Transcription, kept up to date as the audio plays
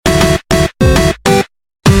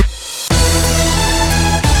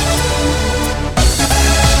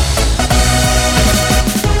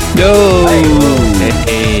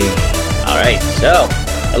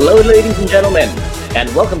Hello, ladies and gentlemen, and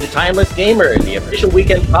welcome to Timeless Gamer, the official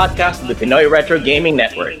weekend podcast of the Pinoy Retro Gaming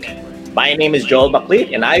Network. My name is Joel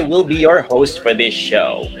Baklit, and I will be your host for this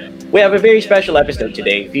show. We have a very special episode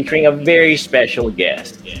today featuring a very special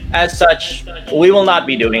guest. As such, we will not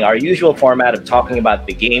be doing our usual format of talking about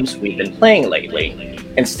the games we've been playing lately.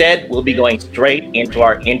 Instead, we'll be going straight into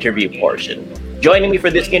our interview portion. Joining me for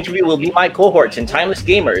this interview will be my cohorts in Timeless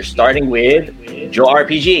Gamers, starting with Joe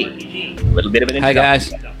RPG. A little bit of an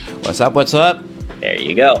introduction. Hi guys, what's up? What's up? There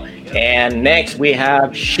you go. And next we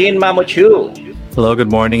have Shin Mamochu. Hello, good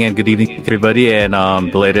morning and good evening, everybody, and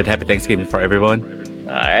belated Happy Thanksgiving for everyone.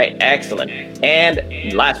 All right, excellent.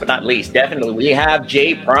 And last but not least, definitely we have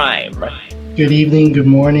J Prime. Good evening, good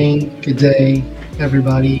morning, good day,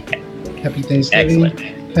 everybody. Happy Thanksgiving.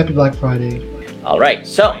 Excellent. Happy Black Friday. All right,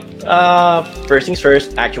 so first things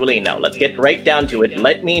first, actually, now let's get right down to it.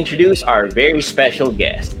 Let me introduce our very special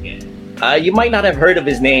guest. You might not have heard of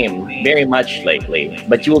his name very much lately,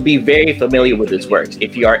 but you will be very familiar with his works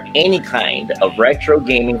if you are any kind of retro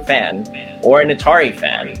gaming fan or an Atari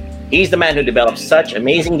fan. He's the man who developed such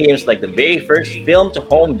amazing games like the very first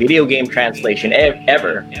film-to-home video game translation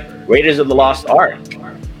ever, Raiders of the Lost Ark.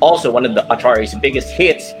 Also one of the Atari's biggest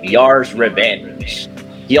hits, Yar's Revenge.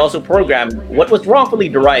 He also programmed what was wrongfully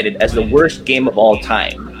derided as the worst game of all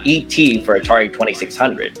time, E.T. for Atari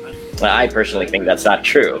 2600. I personally think that's not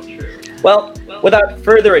true. Well, without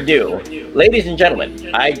further ado, ladies and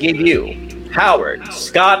gentlemen, I give you Howard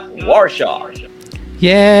Scott Warshaw.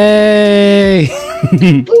 Yay!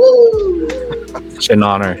 Such an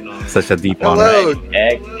honor, such a deep honor. Hello.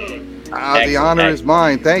 Right. The honor is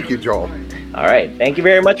mine. Thank you, Joel. All right. Thank you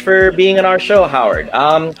very much for being on our show, Howard.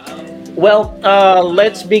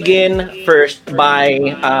 Let's begin first by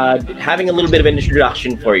having a little bit of an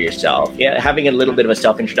introduction for yourself. Yeah, having a little bit of a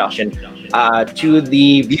self-introduction to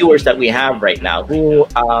the viewers that we have right now who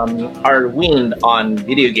are weaned on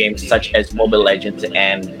video games such as Mobile Legends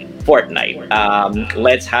and Fortnite.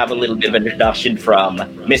 Let's have a little bit of an introduction from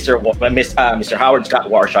Mr. Howard Scott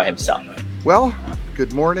Warshaw himself. Well,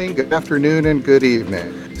 good morning, good afternoon, and good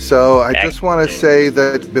evening. So I just want to say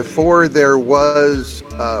that before there was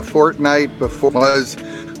Fortnite, before was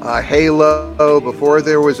Halo, before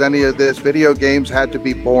there was any of this, video games had to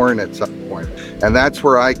be born at some point. And that's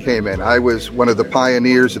where I came in. I was one of the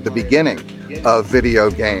pioneers at the beginning of video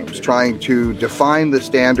games, trying to define the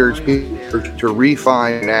standards to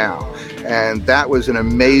refine now. And that was an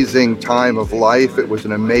amazing time of life. It was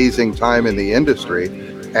an amazing time in the industry.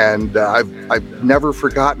 And I've never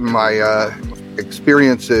forgotten my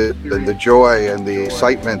experiences and the joy and the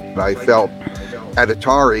excitement that I felt at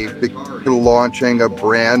Atari launching a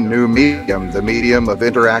brand new medium, the medium of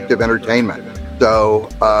interactive entertainment. So,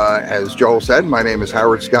 as Joel said, my name is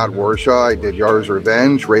Howard Scott Warshaw. I did Yar's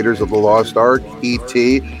Revenge, Raiders of the Lost Ark,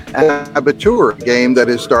 E.T., and Saboteur, a game that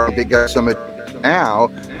is starting to get some attention now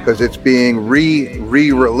because it's being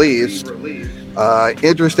re-released.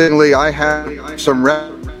 Interestingly, I have some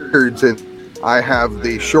records and I have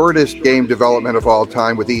the shortest game development of all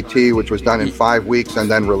time with E.T., which was done in 5 weeks and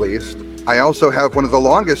then released. I also have one of the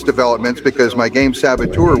longest developments because my game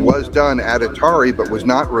Saboteur was done at Atari but was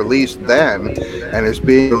not released then and is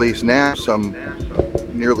being released now some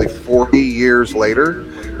nearly 40 years later.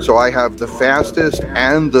 So I have the fastest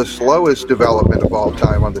and the slowest development of all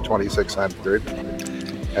time on the 2600.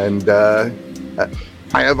 And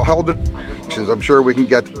I have held questions. I'm sure we can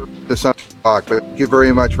get to some talk, but thank you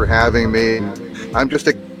very much for having me. I'm just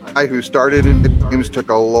a guy who started in the games, took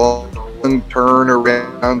a long turn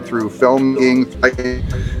around through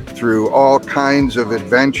filmmaking, through all kinds of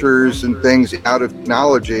adventures and things out of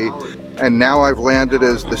technology, and now I've landed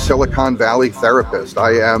as the Silicon Valley therapist.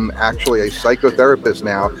 I am actually a psychotherapist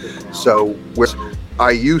now. So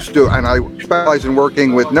I used to, and I specialize in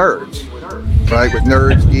working with nerds, right? With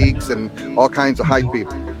nerds, geeks, and all kinds of hype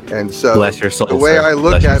people. And so Bless your soul, the way sir. I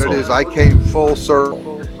look Bless your at it soul. is I came full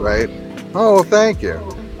circle, right? Oh, thank you.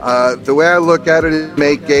 The way I look at it is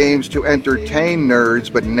make games to entertain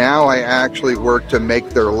nerds, but now I actually work to make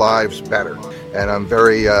their lives better. And I'm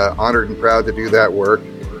very honored and proud to do that work.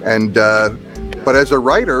 And but as a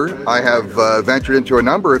writer, I have ventured into a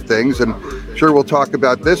number of things, and sure we'll talk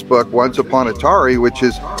about this book, Once Upon Atari, which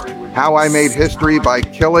is how I made history by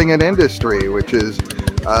killing an industry, which is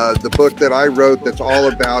the book that I wrote that's all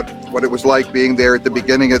about what it was like being there at the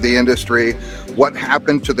beginning of the industry, what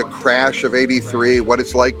happened to the crash of '83, what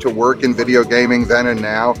it's like to work in video gaming then and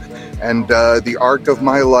now, and the arc of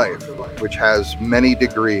my life, which has many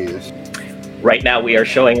degrees. Right now, we are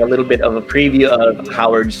showing a little bit of a preview of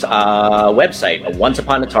Howard's website, Once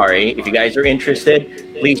Upon Atari. If you guys are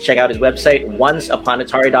interested, please check out his website,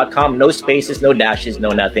 onceuponatari.com. No spaces, no dashes, no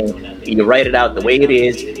nothing. You write it out the way it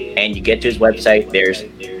is, and you get to his website. There's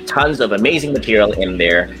tons of amazing material in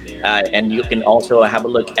there. And you can also have a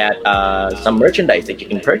look at some merchandise that you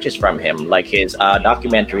can purchase from him, like his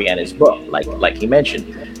documentary and his book, like he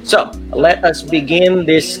mentioned. So let us begin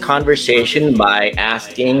this conversation by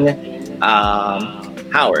asking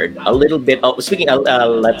Howard a little bit. Oh, speaking of,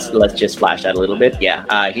 let's just flash that a little bit.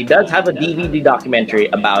 Yeah, he does have a DVD documentary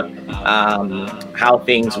about how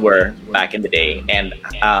things were back in the day, and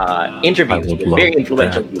interviews with very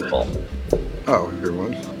influential people. Oh, here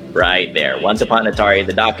was. Right there, Once Upon Atari,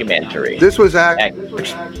 the documentary. This was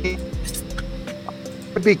actually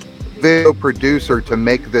a video producer to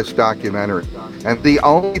make this documentary, and the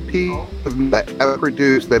only piece that ever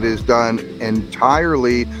produced that is done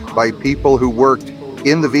entirely by people who worked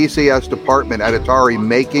in the VCS department at Atari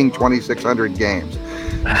making 2600 games.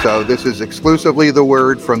 So this is exclusively the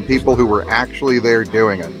word from people who were actually there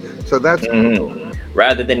doing it. So that's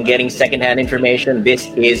rather than getting secondhand information, this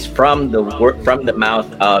is from the mouth of the mouths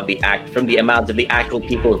of the actual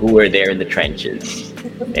people who were there in the trenches.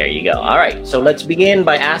 There you go. All right, so let's begin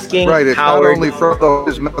by asking it's Howard. not only from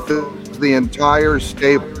his mouth, it's the entire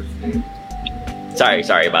stable.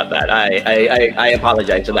 Sorry about that. I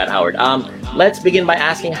apologize for that, Howard. Let's begin by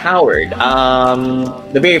asking Howard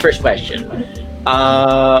the very first question.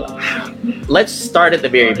 Let's start at the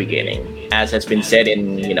very beginning. As has been said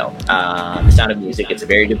in, The Sound of Music, it's a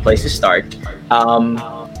very good place to start.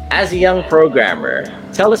 As a young programmer,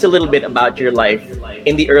 tell us a little bit about your life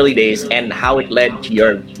in the early days and how it led to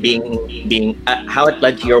your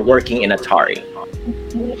working in Atari.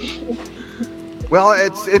 Well,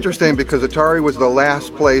 it's interesting because Atari was the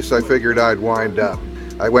last place I figured I'd wind up.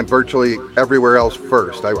 I went virtually everywhere else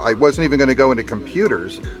first. I wasn't even going to go into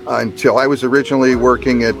computers until I was originally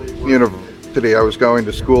working at university. I was going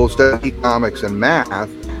to school studying economics and math,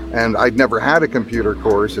 and I'd never had a computer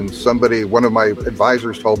course, and one of my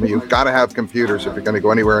advisors told me, you've got to have computers if you're going to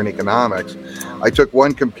go anywhere in economics. I took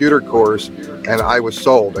one computer course and I was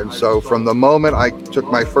sold. And so from the moment I took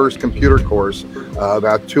my first computer course,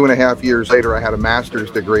 about 2.5 years later, I had a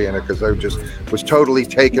master's degree in it because I just was totally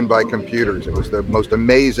taken by computers. It was the most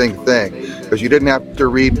amazing thing because you didn't have to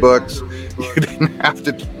read books. You didn't have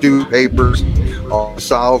to do papers or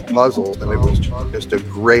solve puzzles. And it was just a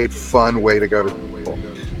great, fun way to go to school.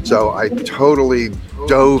 So I totally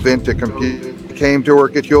dove into computing. Came to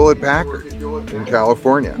work at Hewlett-Packard in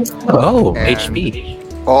California. Oh, And HP.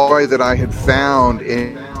 all that I had found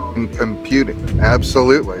in computing.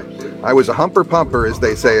 Absolutely. I was a humper pumper, as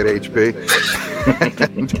they say at HP.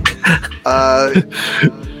 And,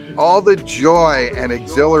 all the joy and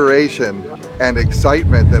exhilaration and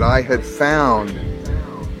excitement that I had found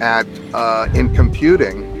in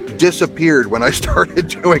computing disappeared when I started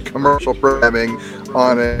doing commercial programming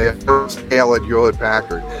on a scale at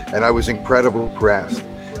Hewlett-Packard, and I was incredibly impressed.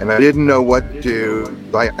 And I didn't know what to do.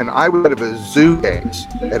 And I was out of a zoo case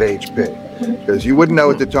at HP, because you wouldn't know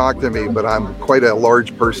what to talk to me, but I'm quite a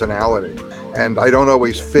large personality, and I don't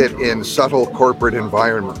always fit in subtle corporate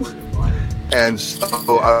environments. And so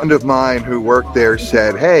a friend of mine who worked there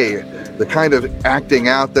said, hey, the kind of acting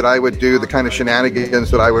out that I would do, the kind of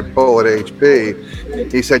shenanigans that I would pull at HP,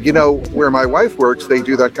 he said, where my wife works, they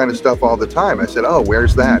do that kind of stuff all the time. I said, oh,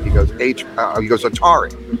 where's that? He goes,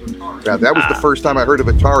 Atari. Now, that was the first time I heard of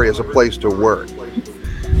Atari as a place to work.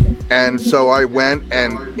 And so I went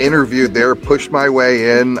and interviewed there, pushed my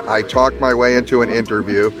way in. I talked my way into an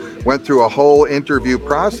interview, went through a whole interview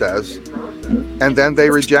process, and then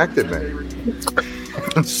they rejected me.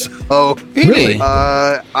 So Really?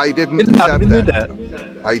 I didn't accept that.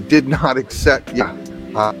 I did not accept. Yeah,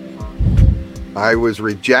 I was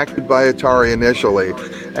rejected by Atari initially,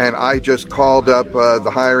 and I just called up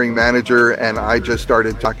the hiring manager, and I just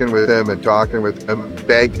started talking with him,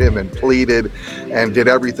 begged him and pleaded, and did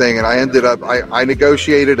everything. And I ended up, I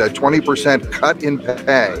negotiated a 20% cut in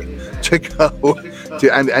pay to go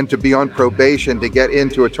to and to be on probation to get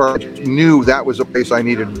into Atari. I knew that was a place I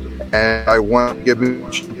needed, and I wanted to give me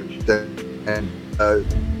and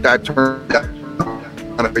that turned out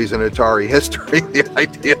one of these in Atari history, the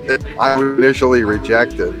idea that I was initially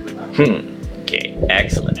rejected. Okay,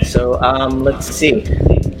 excellent. So let's see.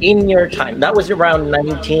 In your time, that was around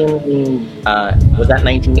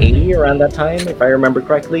 1980, around that time, if I remember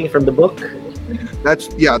correctly from the book? That's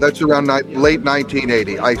around late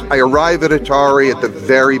 1980. I arrived at Atari at the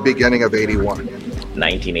very beginning of 81.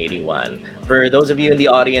 1981. For those of you in the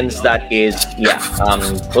audience, that is,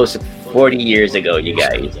 close to 40 years ago, you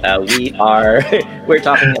guys. We're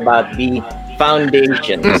talking about the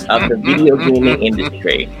foundations of the video gaming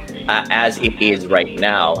industry as it is right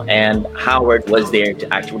now. And Howard was there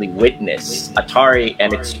to actually witness Atari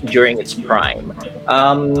and its during its prime.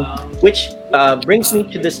 Which brings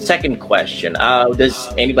me to the second question.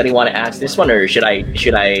 Does anybody want to ask this one, or should I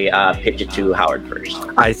pitch it to Howard first?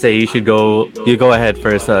 I say you should go. You go ahead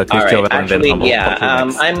first, All Chris right. Joel, and then Actually, Humble. yeah.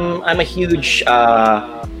 I'm a huge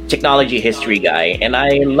technology history guy, and I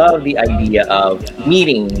love the idea of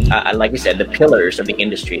meeting, like I said, the pillars of the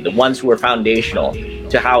industry, the ones who are foundational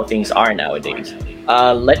to how things are nowadays.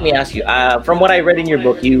 Let me ask you. From what I read in your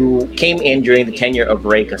book, you came in during the tenure of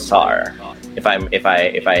Ray Kassar. If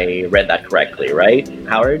I read that correctly, right,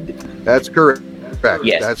 Howard? That's correct.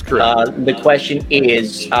 Yes. That's correct. The question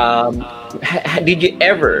is, did you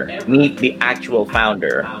ever meet the actual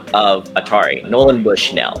founder of Atari, Nolan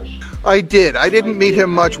Bushnell? I did. I didn't meet him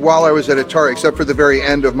much while I was at Atari, except for the very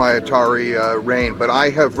end of my Atari reign. But I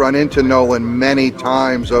have run into Nolan many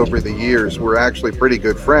times over the years. We're actually pretty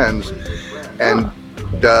good friends. And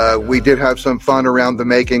we did have some fun around the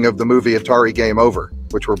making of the movie Atari Game Over,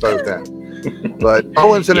 which we're both in. But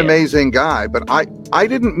Nolan's an amazing guy. But I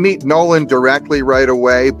didn't meet Nolan directly right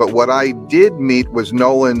away. But what I did meet was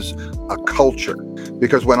Nolan's culture.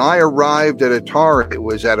 Because when I arrived at Atari, it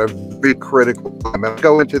was at a very critical time. I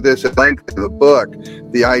go into this at length in the book,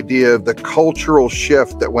 the idea of the cultural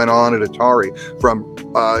shift that went on at Atari from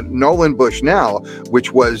Nolan Bushnell,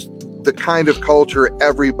 which was the kind of culture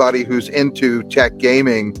everybody who's into tech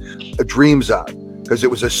gaming dreams of. Because it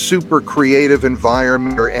was a super creative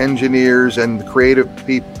environment where engineers and creative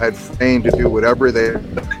people had trained to do whatever they,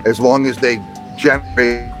 as long as they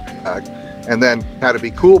generate, and then had to be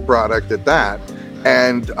cool product at that.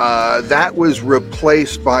 And that was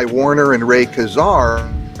replaced by Warner and Ray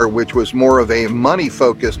Kassar, which was more of a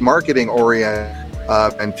money-focused, marketing-oriented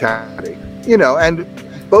mentality. You know, and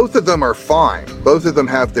both of them are fine. Both of them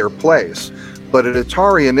have their place. But at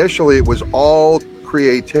Atari, initially, it was all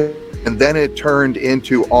creativity, and then it turned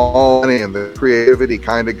into all money, and the creativity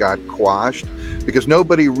kind of got quashed because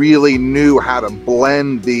nobody really knew how to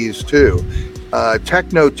blend these two.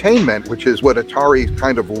 Technotainment, which is what Atari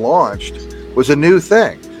kind of launched, was a new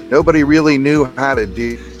thing. Nobody really knew how to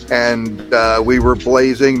do, and we were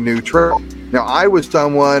blazing new trails. Now, I was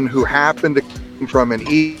someone who happened to come from an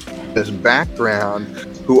E-business background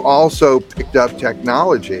who also picked up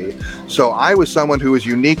technology. So I was someone who was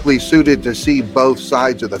uniquely suited to see both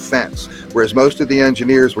sides of the fence, whereas most of the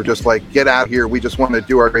engineers were just like, get out here, we just want to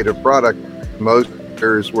do our creative product. Most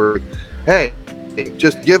engineers were, hey,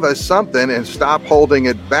 just give us something and stop holding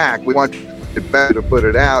it back. We want it better to put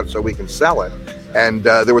it out so we can sell it. And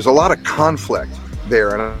there was a lot of conflict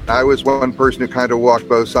there. And I was one person who kind of walked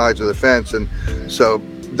both sides of the fence. And so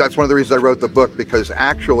that's one of the reasons I wrote the book, because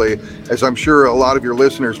actually, as I'm sure a lot of your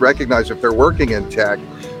listeners recognize if they're working in tech,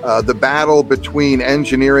 the battle between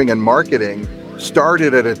engineering and marketing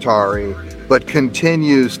started at Atari, but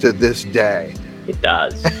continues to this day. It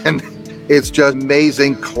does. And it's just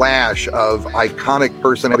amazing clash of iconic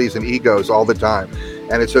personalities and egos all the time.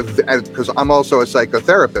 And it's because I'm also a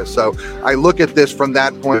psychotherapist, so I look at this from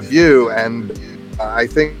that point of view, and I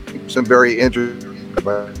think some very interesting.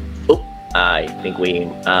 I think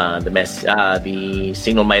the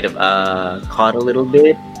signal might have caught a little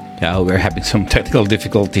bit. Yeah, we're having some technical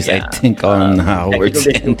difficulties, Yeah. I think, on Howard's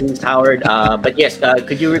Technical end. difficulties, Howard. But yes,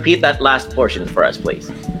 could you repeat that last portion for us, please?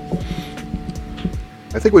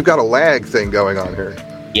 I think we've got a lag thing going on here.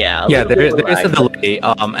 Yeah. Yeah, little bit of there is a lag. delay.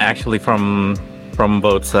 Actually, from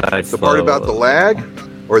both sides. The part so- about the lag,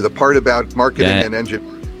 or the part about marketing Yeah. and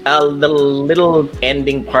engineering? The little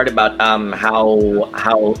ending part about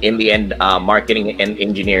how in the end marketing and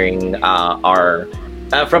engineering are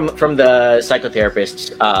from the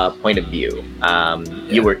psychotherapist's point of view.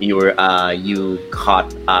 You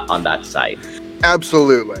caught on that side.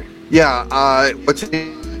 Absolutely. Yeah. What's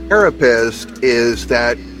a therapist is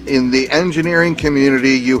that in the engineering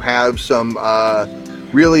community, you have some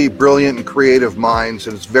really brilliant and creative minds,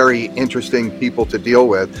 and it's very interesting people to deal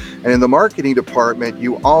with. And in the marketing department,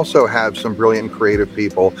 you also have some brilliant and creative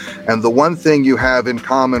people. And the one thing you have in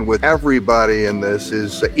common with everybody in this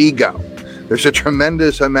is ego. There's a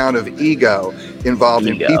tremendous amount of ego involved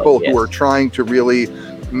in people who are trying to really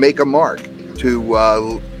make a mark,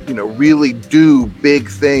 to really do big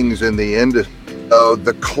things in the industry. So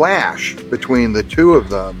the clash between the two of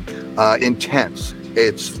them, intense.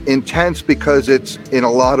 It's intense because it's in a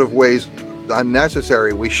lot of ways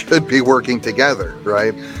unnecessary. We should be working together,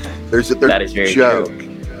 right? There's That is very joke.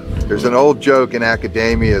 true. There's an old joke in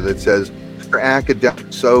academia that says, "Are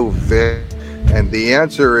academics so vague?" And the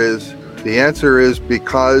answer is, The answer is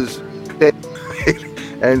because,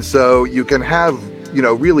 and so you can have,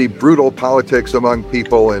 really brutal politics among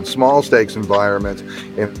people in small stakes environments.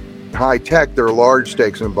 In high tech, there are large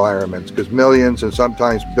stakes environments because millions and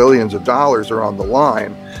sometimes billions of dollars are on the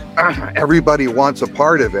line. Everybody wants a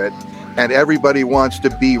part of it, and everybody wants to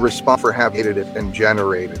be responsible for having it and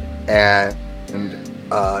generated. And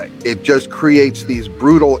it just creates these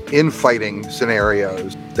brutal infighting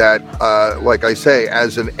scenarios that, like I say,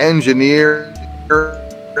 as an engineer,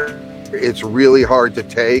 it's really hard to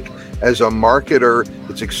take. As a marketer,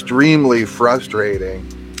 it's extremely frustrating.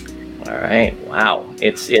 All right. Wow.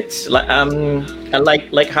 It's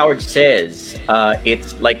like Howard says,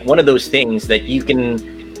 it's like one of those things that you can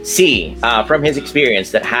see from his experience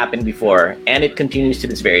that happened before, and it continues to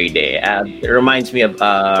this very day. It reminds me of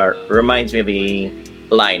a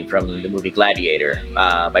line from the movie Gladiator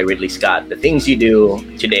by Ridley Scott. The things you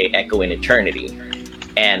do today echo in eternity,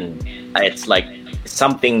 and it's like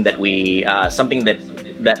something that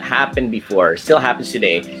that happened before still happens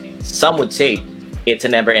today. Some would say it's a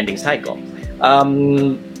never-ending cycle.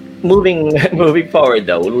 Moving forward,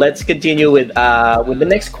 though, let's continue with the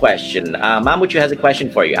next question. Mamuchu has a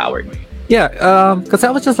question for you, Howard. Yeah, because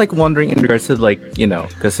I was just like wondering in regards to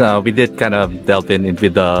because we did kind of delve in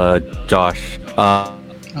with Josh.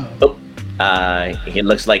 It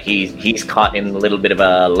looks like he's caught in a little bit of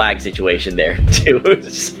a lag situation there too.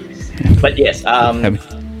 But yes,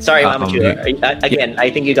 sorry, Mamuchu. Again, I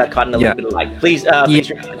think you got caught in a little bit of lag. Please repeat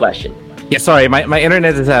the question. Yeah, sorry, my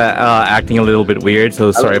internet is acting a little bit weird,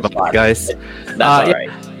 so sorry about that, guys. That's all right.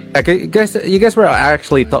 Okay, you guys were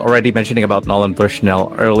actually already mentioning about Nolan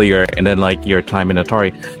Bushnell earlier, and then like your time in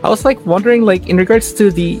Atari. I was like wondering, like in regards to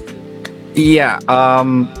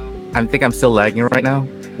I think I'm still lagging right now.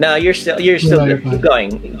 No, you're still No,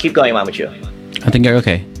 good. Keep going, Mamuchu. I think you're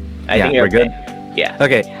okay. I think you're we're good. Yeah.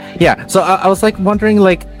 Okay. Yeah. So I was like wondering,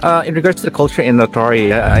 like, in regards to the culture in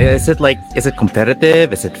Atari, is it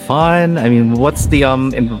competitive? Is it fun? I mean, what's the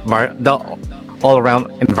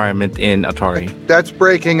all-around environment in Atari? That's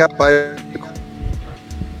breaking up by.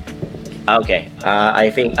 Okay. I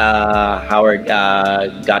think Howard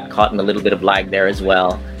got caught in a little bit of lag there as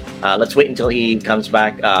well. Let's wait until he comes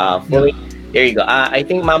back fully. There you go. I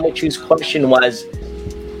think Mamuchu's question was,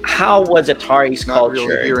 how was Atari's Not really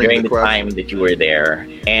culture hearing during the the question. time that you were there?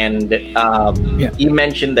 And you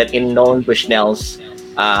mentioned that in Nolan Bushnell's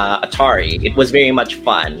Atari, it was very much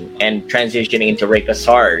fun, and transitioning into Ray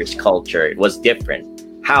Kassar's culture, it was different.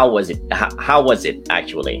 How was it? How was it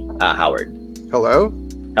actually, Howard? Hello?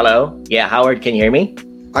 Hello? Yeah, Howard, can you hear me?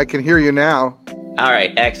 I can hear you now. All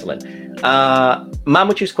right, excellent.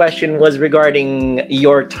 Mamuchu's question was regarding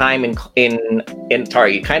your time in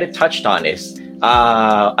Atari. You kind of touched on this.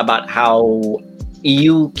 About how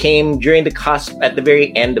you came during the cusp at the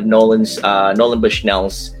very end of Nolan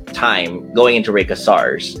Bushnell's time going into Ray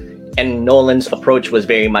Kassar's, and Nolan's approach was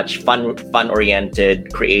very much fun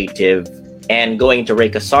oriented, creative, and going into Ray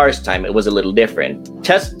Kassar's time it was a little different.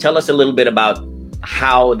 Just tell us a little bit about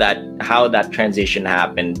how that transition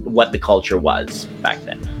happened, what the culture was back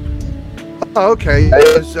then. Okay,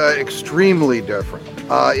 it was extremely different.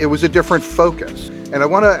 It was a different focus. And I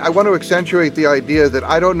want to accentuate the idea that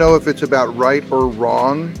I don't know if it's about right or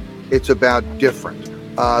wrong. It's about different.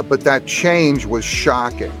 But that change was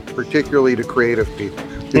shocking, particularly to creative people,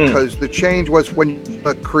 because the change was when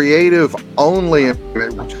a creative only.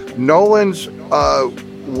 Nolan's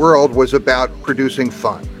world was about producing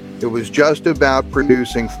fun. It was just about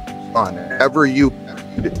producing fun. Ever you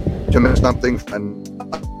to make something fun,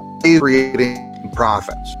 creating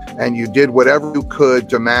profits, and you did whatever you could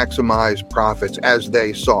to maximize profits as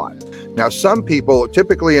they saw it. Now, some people,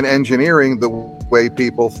 typically in engineering, the way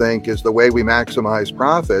people think is the way we maximize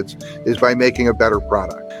profits is by making a better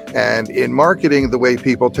product. And in marketing, the way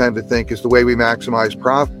people tend to think is the way we maximize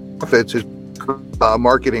profits is a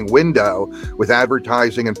marketing window with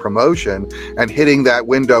advertising and promotion, and hitting that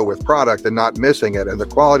window with product and not missing it. And the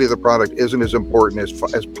quality of the product isn't as important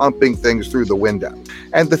as pumping things through the window.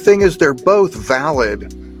 And the thing is, they're both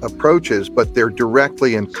valid approaches, but they're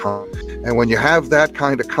directly in conflict. And when you have that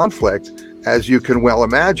kind of conflict, as you can well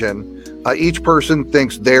imagine, each person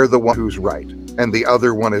thinks they're the one who's right and the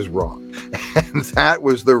other one is wrong. And that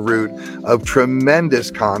was the root of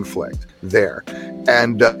tremendous conflict there.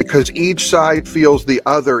 And because each side feels the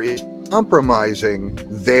other is compromising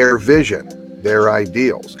their vision, their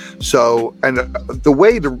ideals. So, and the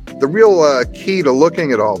real key to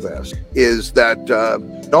looking at all this is that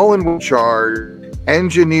Nolan was charged.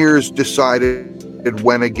 Engineers decided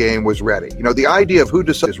when a game was ready. You know, the idea of who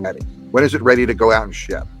decides is ready. When is it ready to go out and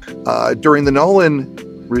ship? During the Nolan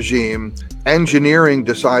regime, engineering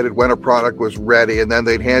decided when a product was ready, and then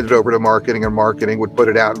they'd hand it over to marketing, and marketing would put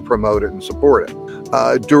it out and promote it and support it.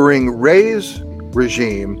 During Ray's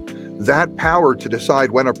regime, that power to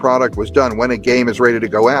decide when a product was done, when a game is ready to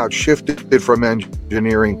go out, shifted from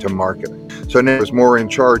engineering to marketing. So now it was more in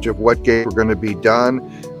charge of what games were going to be done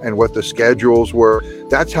and what the schedules were.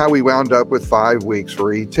 That's how we wound up with 5 weeks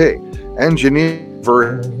for ET. Engineering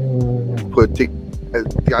put the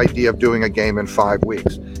idea of doing a game in 5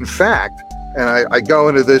 weeks. In fact, and I go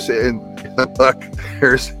into this in look,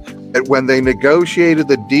 when they negotiated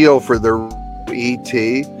the deal for the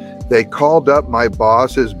ET, they called up my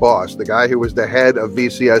boss's boss, the guy who was the head of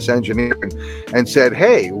VCS engineering, and said,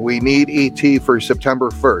 "Hey, we need ET for September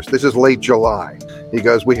 1st. This is late July." He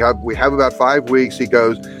goes, "We have about 5 weeks." He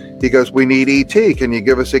goes, "We need ET. Can you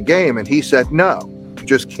give us a game?" And he said, "No,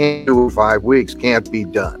 just can't do 5 weeks. Can't be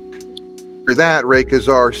done." For that, Ray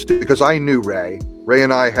Kazar, because I knew Ray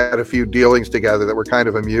and I had a few dealings together that were kind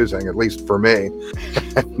of amusing, at least for me.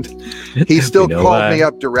 And he still called me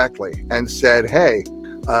up directly and said, "Hey,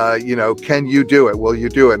 can you do it? Will you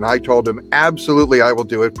do it?" And I told him, "Absolutely, I will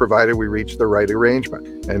do it, provided we reach the right arrangement."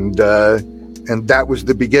 And that was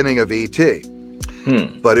the beginning of ET.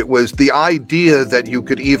 But it was the idea that you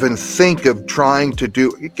could even think of trying to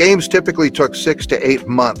do games. Typically took 6 to 8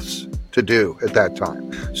 months to do at that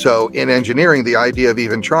time. So in engineering, the idea of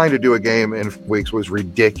even trying to do a game in weeks was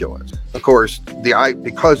ridiculous. Of course,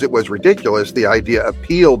 because it was ridiculous, the idea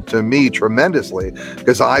appealed to me tremendously,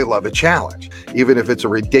 because I love a challenge. Even if it's a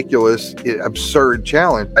ridiculous, absurd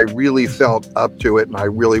challenge, I really felt up to it and I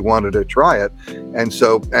really wanted to try it.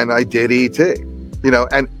 And I did ET.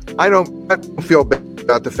 And I don't feel bad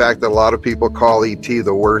about the fact that a lot of people call ET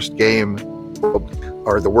the worst game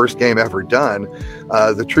or the worst game ever done.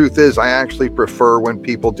 The truth is, I actually prefer when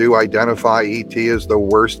people do identify ET as the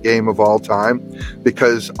worst game of all time,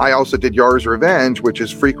 because I also did Yar's Revenge, which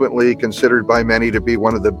is frequently considered by many to be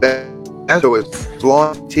one of the best. So as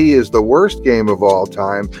long as ET is the worst game of all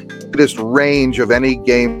time, greatest range of any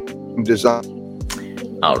game design.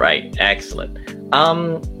 All right, excellent.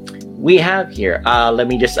 We have here. Let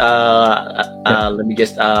me just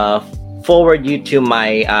forward you to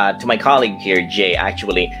my colleague here, Jay.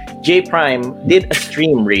 Actually, Jay Prime did a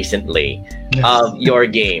stream recently of your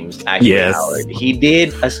games. Actually, Yes. Howard. He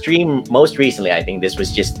did a stream most recently. I think this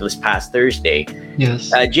was just this past Thursday.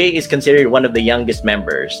 Yes. Jay is considered one of the youngest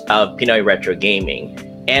members of Pinoy Retro Gaming,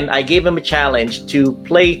 and I gave him a challenge to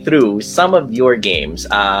play through some of your games.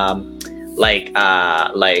 Like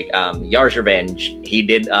Yar's Revenge. He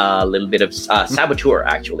did a little bit of Saboteur.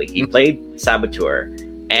 Actually, he played Saboteur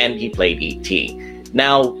and he played ET.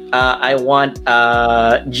 Now, I want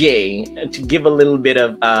Jay to give a little bit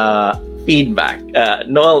of feedback.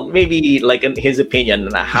 Noel, maybe like in his opinion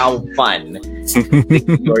on how fun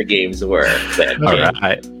your games were. But, All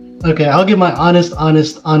right. Okay, I'll give my honest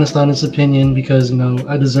opinion, because we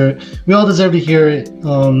all deserve to hear it.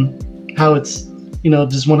 How it's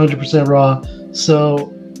just 100% raw.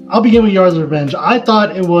 So I'll begin with Yar's Revenge. I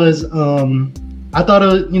thought it was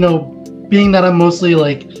being that I'm mostly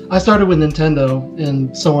I started with Nintendo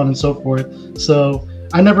and so on and so forth. So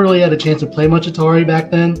I never really had a chance to play much Atari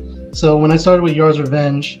back then. So when I started with Yar's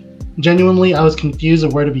Revenge, genuinely I was confused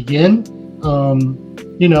of where to begin.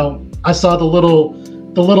 I saw the little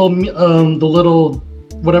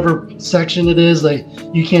whatever section it is, like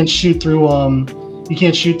you can't shoot through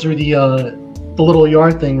the little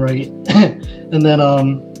yard thing, right? And then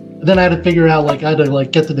I had to figure out I had to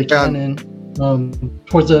get to the cannon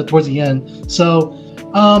towards the end. So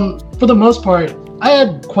for the most part, I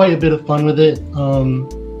had quite a bit of fun with it.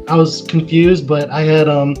 I was confused, but I had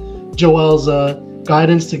Joel's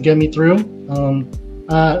guidance to get me through.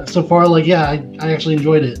 So far, I actually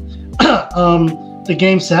enjoyed it. The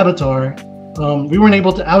game Saboteur, we weren't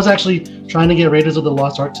able to. I was actually trying to get Raiders of the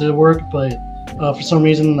Lost Ark to work, but for some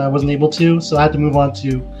reason I wasn't able to, so I had to move on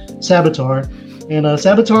to Saboteur. And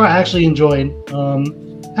Saboteur I actually enjoyed.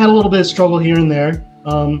 Had a little bit of struggle here and there.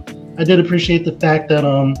 I did appreciate the fact that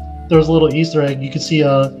there was a little Easter egg. You could see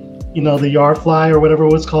the Yar fly or whatever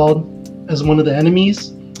it was called as one of the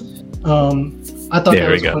enemies. I thought that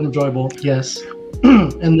was quite enjoyable. Yes.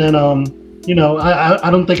 And then I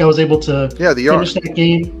don't think I was able to finish that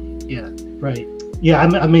game. Yeah, right. Yeah,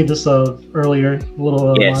 I made this earlier. A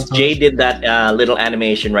little. Yes, montage. Jay did that little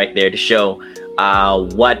animation right there to show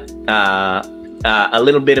what a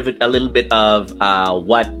little bit of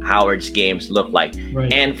what Howard's games look like.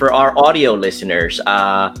 Right. And for our audio listeners,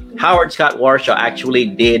 Howard Scott Warshaw actually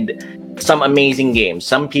did some amazing games.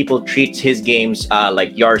 Some people treat his games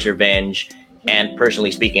like Yar's Revenge and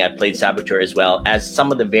personally speaking, I played Saboteur as well as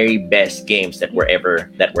some of the very best games that were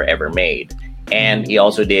ever made. And he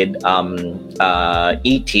also did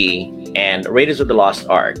E.T. and Raiders of the Lost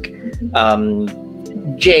Ark.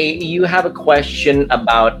 Jay, you have a question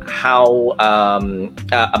about how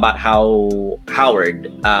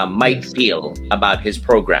Howard might feel about his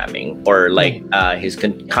programming, or like his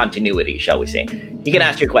continuity, shall we say? You can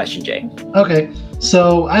ask your question, Jay. Okay,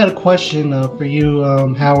 so I had a question for you,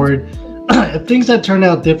 Howard. If things had turned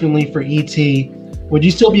out differently for ET, would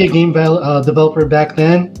you still be a game developer back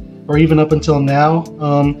then, or even up until now?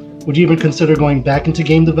 Would you even consider going back into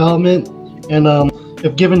game development? And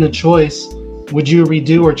if given the choice, would you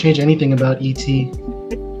redo or change anything about ET?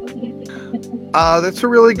 That's a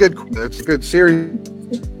really good. That's a good series.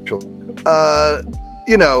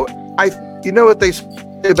 You know what they say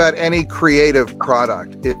about any creative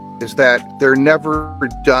product is that they're never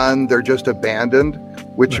done. They're just abandoned,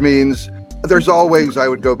 which means there's always, I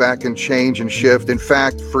would go back and change and shift. In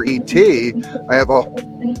fact, for ET, I have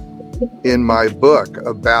in my book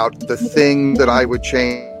about the thing that I would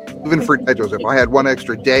change, even for Joseph. If I had one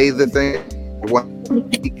extra day, the thing, 1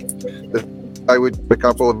 week, I would, a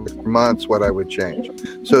couple of months, what I would change.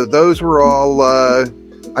 So those were all,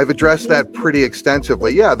 I've addressed that pretty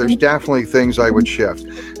extensively. Yeah, there's definitely things I would shift.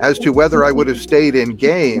 As to whether I would have stayed in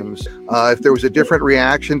games, if there was a different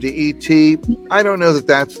reaction to ET, I don't know that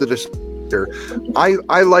that's the decision.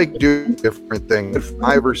 I like doing different things,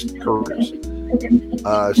 5 or 6 careers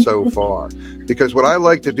so far, because what I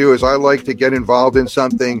like to do is I like to get involved in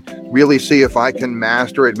something, really see if I can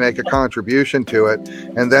master it, make a contribution to it,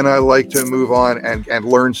 and then I like to move on and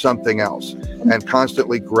learn something else and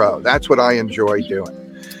constantly grow. That's what I enjoy doing.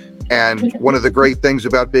 And one of the great things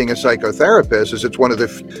about being a psychotherapist is one of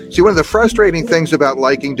the frustrating things about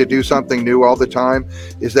liking to do something new all the time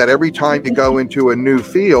is that every time you go into a new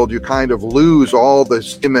field, you kind of lose all the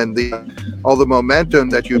stim and all the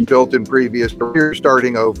momentum that you've built in previous careers,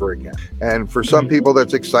 starting over again. And for some people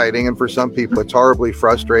that's exciting, and for some people it's horribly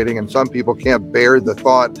frustrating, and some people can't bear the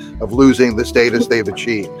thought of losing the status they've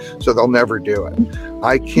achieved, so they'll never do it.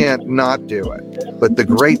 I can't not do it. But the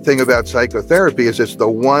great thing about psychotherapy is it's the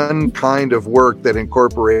one kind of work that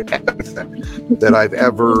incorporates everything that I've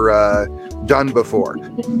ever done before.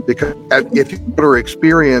 Because if you go to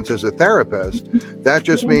experience as a therapist, that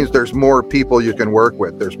just means there's more people you can work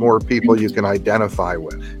with. There's more people you can identify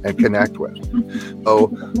with and connect with.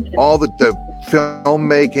 So all the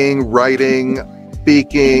filmmaking, writing,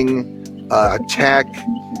 speaking, tech,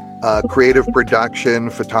 creative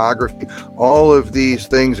production, photography, all of these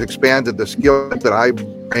things expanded the skill that I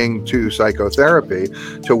bring to psychotherapy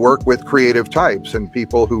to work with creative types and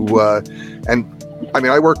people who,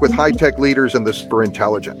 I work with high-tech leaders and the super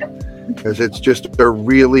intelligent, because it's just I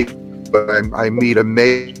meet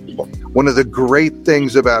amazing people. One of the great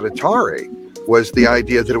things about Atari was the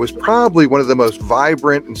idea that it was probably one of the most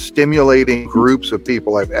vibrant and stimulating groups of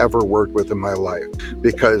people I've ever worked with in my life.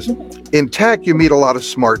 Because in tech, you meet a lot of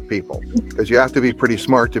smart people, because you have to be pretty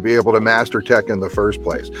smart to be able to master tech in the first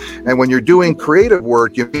place. And when you're doing creative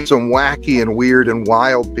work, you meet some wacky and weird and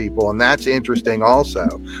wild people, and that's interesting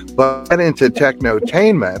also. But into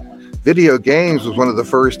technotainment, video games was one of the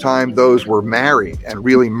first time those were married and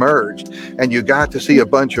really merged, and you got to see a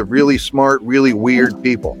bunch of really smart, really weird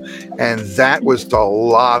people, and that was a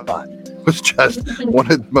lot of fun. It was just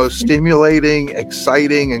one of the most stimulating,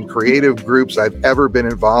 exciting, and creative groups I've ever been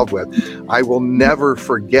involved with. I will never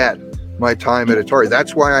forget my time at Atari.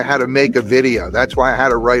 That's why I had to make a video. That's why I had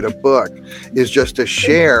to write a book, is just to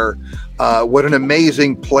share what an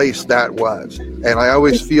amazing place that was. And I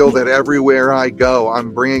always feel that everywhere I go,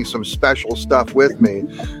 I'm bringing some special stuff with me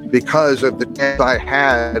because of the chance I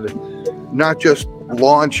had, not just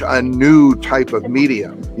launch a new type of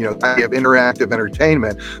medium, I have interactive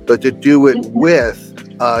entertainment, but to do it with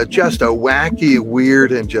just a wacky,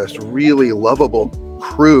 weird, and just really lovable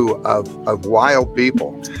crew of wild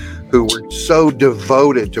people who were so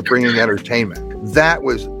devoted to bringing entertainment. That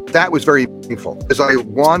was very meaningful. As I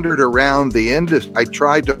wandered around the industry, I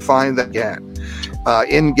tried to find that again.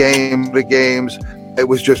 The games, it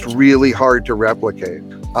was just really hard to replicate.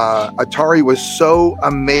 Atari was so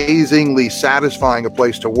amazingly satisfying a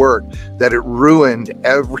place to work that it ruined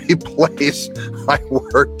every place I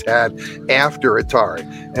worked at after Atari.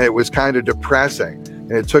 And it was kind of depressing.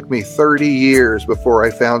 And it took me 30 years before I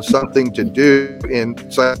found something to do in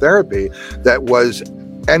psychotherapy that was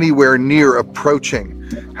anywhere near approaching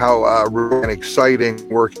how and exciting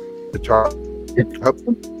work guitar.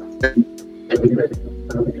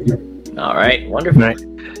 All right, wonderful.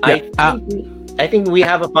 Right. I I think we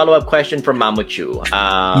have a follow-up question from Mamuchu.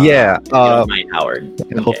 Yeah, if you don't mind, Howard.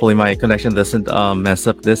 hopefully my connection doesn't mess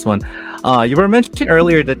up this one. You were mentioning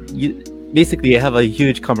earlier that you basically have a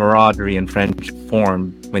huge camaraderie and friendship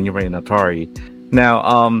formed when you were in Atari.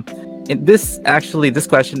 Now, this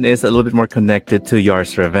question is a little bit more connected to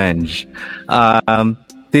Yars Revenge.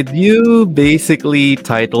 Did you basically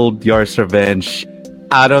title Yars Revenge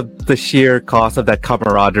out of the sheer cost of that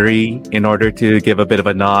camaraderie in order to give a bit of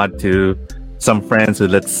a nod to some friends who,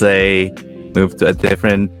 let's say, moved to a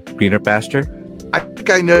different greener pasture? I think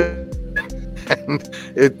I know. And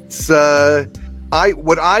it's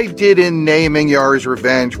what I did in naming Yars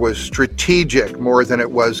Revenge was strategic more than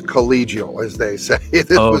it was collegial, as they say.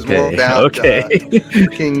 This was more about marketing.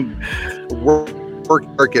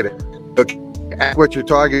 Okay, what you're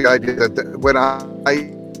talking, I did that when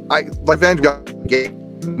I Revenge gave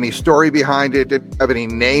any story behind it, didn't have any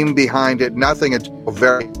name behind it, nothing until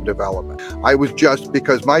very development. I was just,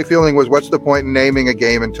 because my feeling was, what's the point in naming a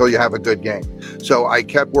game until you have a good game? So I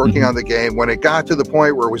kept working on the game. When it got to the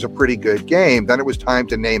point where it was a pretty good game, then it was time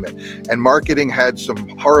to name it. And marketing had some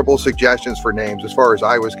horrible suggestions for names as far as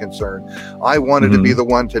I was concerned. I wanted to be the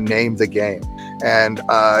one to name the game. And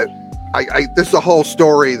this is a whole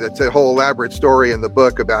story, that's a whole elaborate story in the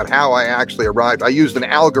book about how I actually arrived. I used an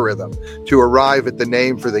algorithm to arrive at the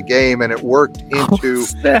name for the game, and it worked into,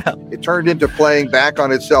 it turned into playing back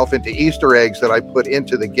on itself into Easter eggs that I put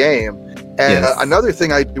into the game. And another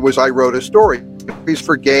thing I did was I wrote a story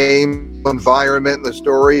for game, environment, the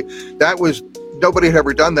story. That was, nobody had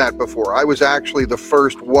ever done that before. I was actually the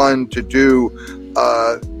first one to do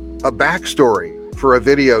a backstory for a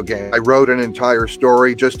video game. I wrote an entire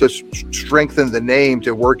story just to strengthen the name,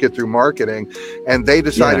 to work it through marketing, and they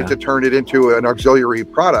decided to turn it into an auxiliary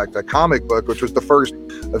product, a comic book, which was the first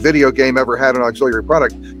a video game ever had an auxiliary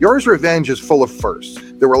product. Yars Revenge is full of firsts.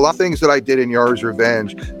 There were a lot of things that I did in Yars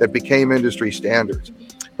Revenge that became industry standards.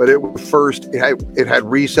 But it was first, it had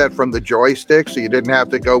reset from the joystick, so you didn't have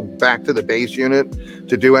to go back to the base unit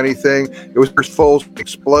to do anything. It was first full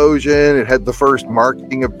explosion. It had the first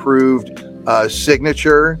marketing approved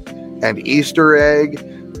signature and Easter egg.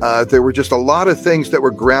 There were just a lot of things that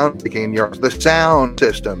were groundbreaking in Yard. The sound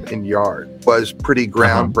system in Yard was pretty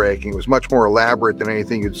groundbreaking. It was much more elaborate than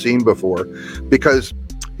anything you'd seen before, because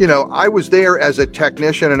I was there as a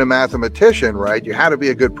technician and a mathematician, right? You had to be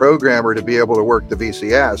a good programmer to be able to work the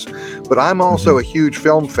VCS, but I'm also a huge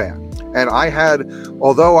film fan. And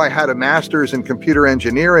although I had a master's in computer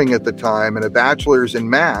engineering at the time and a bachelor's in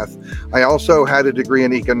math, I also had a degree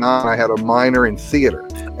in economics. I had a minor in theater.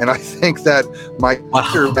 And I think that my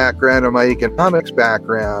theater background and my economics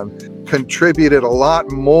background contributed a lot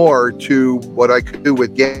more to what I could do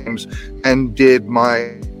with games and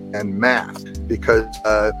math. Because,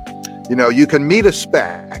 you can meet a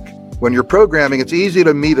spec. When you're programming, it's easy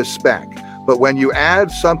to meet a spec. But when you add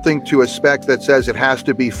something to a spec that says it has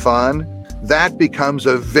to be fun, that becomes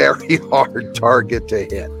a very hard target to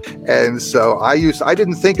hit. And so I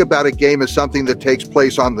didn't think about a game as something that takes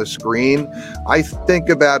place on the screen. I think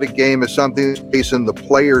about a game as something that takes place in the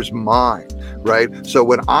player's mind, right? So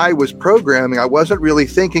when I was programming, I wasn't really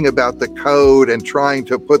thinking about the code and trying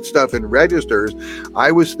to put stuff in registers.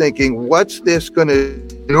 I was thinking, what's this going to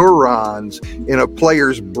neurons in a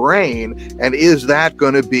player's brain, and is that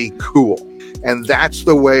going to be cool? And that's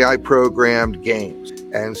the way I programmed games.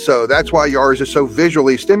 And so that's why Yars is so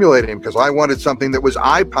visually stimulating, because I wanted something that was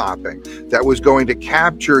eye-popping, that was going to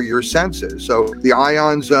capture your senses. So the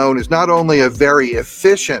Ion Zone is not only a very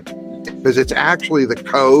efficient, because it's actually the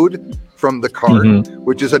code from the cart,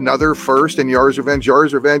 which is another first in Yars Revenge.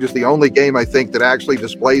 Yars Revenge is the only game, I think, that actually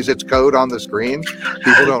displays its code on the screen.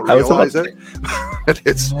 People don't realize it.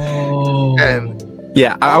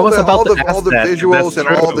 I was about to ask all the visuals and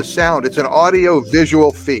all the sound. It's an audio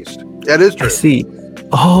visual feast. That is true. I see.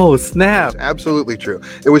 Oh, snap. It's absolutely true.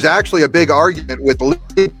 It was actually a big argument with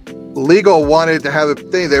legal wanted to have a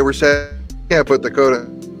thing. They were saying, you can't put the code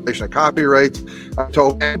in of copyrights. I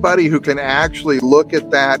told anybody who can actually look at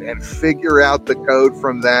that and figure out the code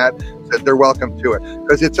from that they're welcome to it.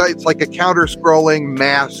 Because it's like a counter-scrolling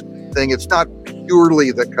mask thing. It's not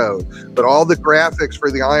purely the code, but all the graphics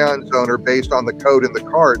for the Ion Zone are based on the code in the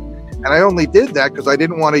cart. And I only did that because I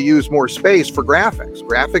didn't want to use more space for graphics.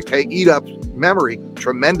 Graphics eat up memory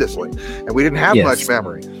tremendously, and we didn't have much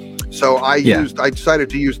memory. So I decided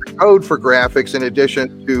to use the code for graphics in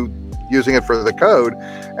addition to using it for the code.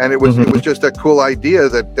 And it was just a cool idea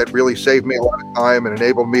that really saved me a lot of time and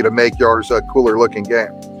enabled me to make Yars a cooler looking game.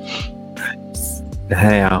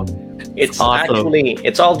 It's awesome.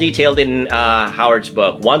 It's all detailed in Howard's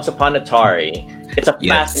book, Once Upon Atari. It's a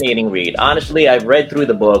Yes. fascinating read. Honestly, I've read through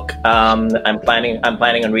the book. I'm planning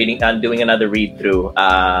on doing another read through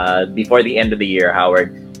before the end of the year,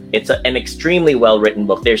 Howard. It's an extremely well written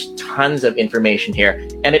book. There's tons of information here,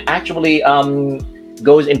 and it actually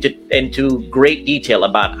goes into great detail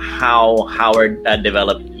about how Howard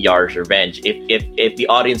developed Yar's Revenge. If the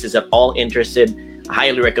audience is at all interested, I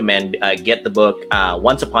highly recommend get the book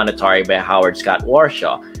Once Upon a Atari by Howard Scott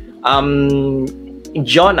Warshaw.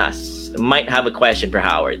 Jonas might have a question for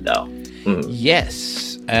Howard, though.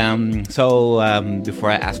 Yes. Before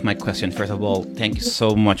I ask my question, first of all, thank you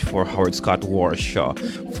so much for Howard Scott Warshaw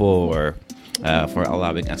for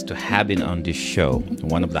allowing us to have him on this show.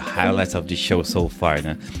 One of the highlights of this show so far.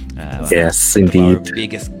 Yes, Our indeed.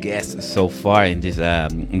 biggest guest so far in this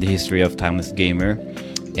in the history of Timeless Gamer.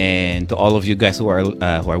 And to all of you guys who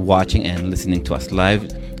are watching and listening to us live,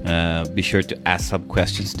 be sure to ask some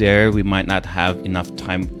questions there. We might not have enough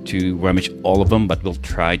time to rummage all of them, but we'll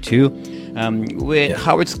try to. With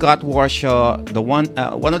Howard Scott Warshaw, the one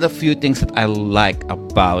of the few things that I like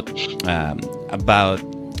about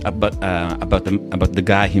the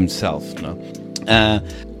guy himself, you know?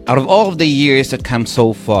 Out of all of the years that come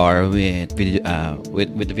so far with the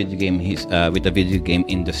video game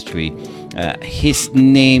industry, his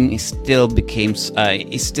name is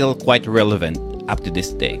still quite relevant up to this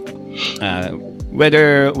day.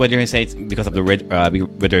 Whether you say it's because of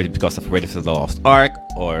whether it's because of Raiders of the Lost Ark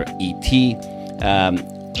or E.T.,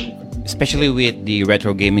 especially with the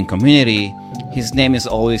retro gaming community, his name is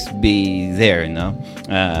always be there, you know.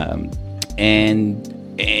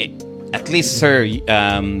 At least, sir,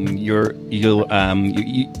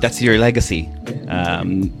 that's your legacy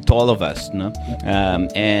to all of us, no?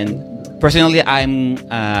 And personally,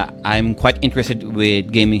 I'm quite interested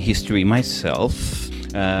with gaming history myself.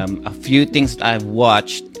 A few things that I've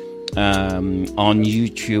watched on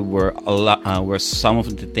YouTube were some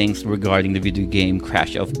of the things regarding the video game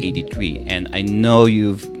Crash of '83, and I know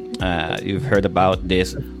you've heard about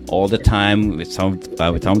this all the time with some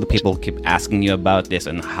of the people keep asking you about this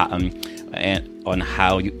and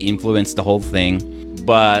how you influenced the whole thing.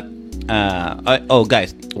 But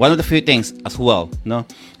guys, one of the few things as well, no,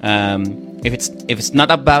 if it's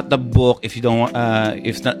not about the book, if you don't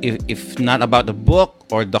if not about the book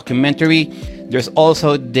or documentary, there's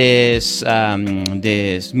also this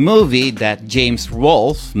movie that James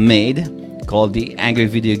Rolfe made called the Angry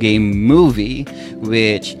Video Game Movie,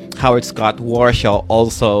 which Howard Scott Warshaw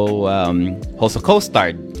also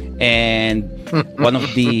co-starred. And one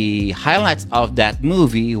of the highlights of that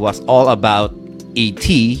movie was all about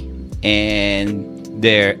E.T. and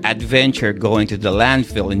their adventure going to the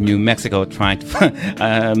landfill in New Mexico, trying to find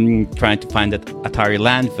that Atari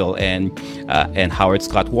landfill, and Howard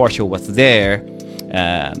Scott Warshaw was there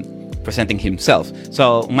presenting himself.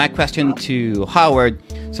 So my question to Howard: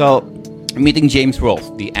 so meeting James Rolfe,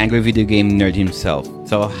 the angry video game nerd himself.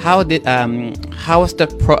 So how was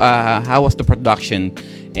the production,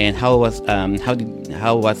 and how was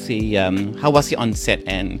he on set,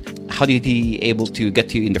 and how did he able to get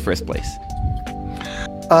to you in the first place?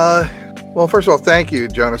 Well, first of all, thank you,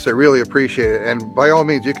 Jonas. I really appreciate it. And by all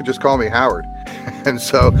means, you can just call me Howard. And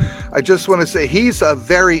so I just want to say he's a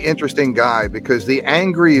very interesting guy, because the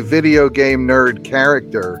angry video game nerd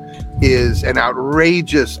character is an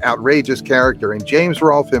outrageous character. And James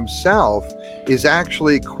Rolfe himself is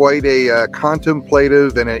actually quite a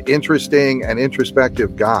contemplative and an interesting and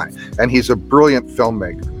introspective guy. And he's a brilliant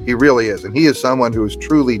filmmaker. He really is. And he is someone who is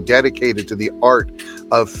truly dedicated to the art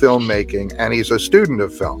of filmmaking, and he's a student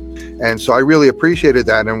of film. And so I really appreciated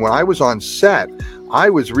that. And when I was on set, I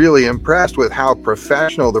was really impressed with how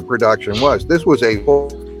professional the production was. This was a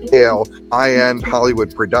full-scale, high-end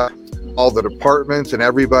Hollywood production. All the departments and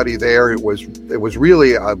everybody there, it was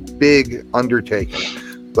really a big undertaking.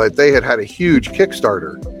 But they had a huge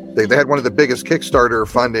Kickstarter. They had one of the biggest Kickstarter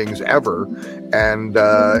fundings ever,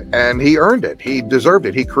 and he earned it. He deserved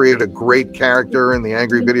it. He created a great character in the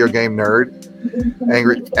Angry Video Game Nerd.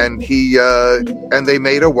 And they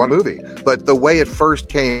made a one movie. But the way it first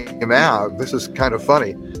came out, this is kind of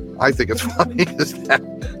funny. I think it's funny, is that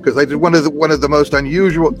because I did one of the most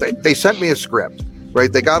unusual. They sent me a script. Right,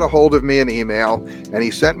 they got a hold of me an email, and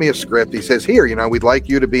he sent me a script. He says, "Here, we'd like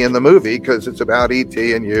you to be in the movie because it's about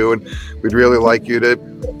E.T. and you, and we'd really like you to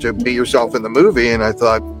be yourself in the movie." And I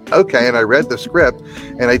thought, okay. And I read the script,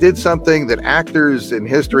 and I did something that actors in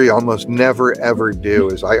history almost never ever do: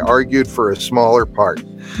 is I argued for a smaller part.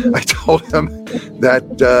 I told him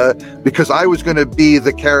that because I was going to be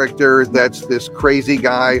the character that's this crazy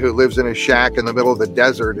guy who lives in a shack in the middle of the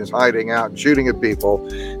desert, is hiding out and shooting at people.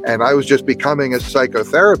 And I was just becoming a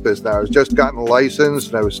psychotherapist. Now I was just gotten licensed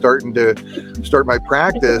and I was starting to start my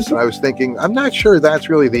practice. And I was thinking, I'm not sure that's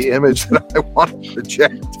really the image that I want to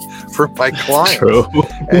project for my clients. True.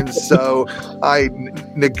 And so I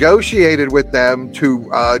negotiated with them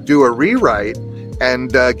to do a rewrite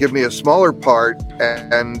and give me a smaller part,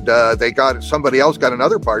 and somebody else got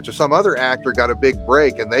another part. So some other actor got a big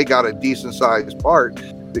break and they got a decent sized part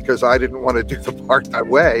because I didn't want to do the part that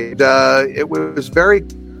way. And, it was very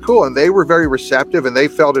cool, and they were very receptive, and they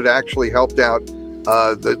felt it actually helped out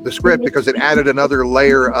the script because it added another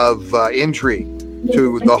layer of intrigue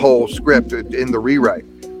to the whole script in the rewrite.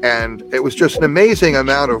 And it was just an amazing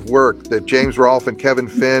amount of work that James Rolfe and Kevin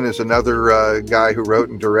Finn is another guy who wrote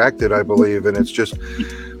and directed, I believe. And it's just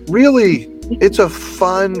really, it's a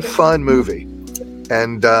fun movie.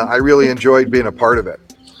 And I really enjoyed being a part of it.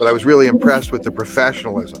 But I was really impressed with the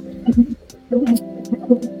professionalism.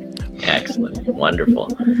 Excellent. Wonderful.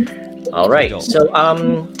 All right. So,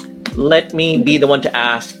 let me be the one to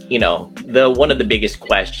ask, one of the biggest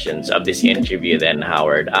questions of this interview then,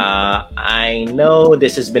 Howard. I know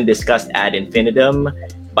this has been discussed ad infinitum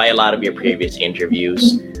by a lot of your previous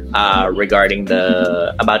interviews regarding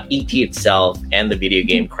about E.T. itself and the video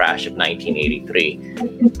game crash of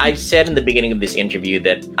 1983. I've said in the beginning of this interview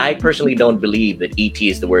that I personally don't believe that E.T.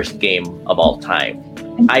 is the worst game of all time.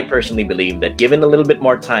 I personally believe that given a little bit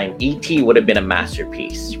more time, E.T. would have been a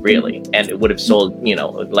masterpiece, really, and it would have sold,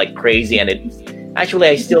 like crazy. And I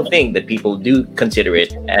still think that people do consider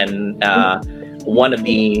it and one of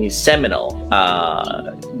the seminal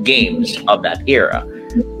games of that era.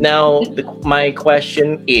 Now, my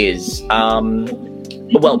question is,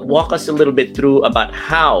 walk us a little bit through about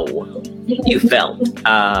how you felt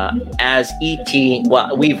as E.T.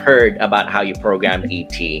 Well, we've heard about how you programmed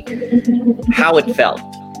E.T., how it felt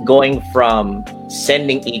going from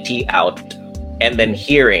sending E.T. out and then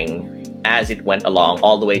hearing as it went along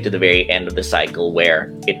all the way to the very end of the cycle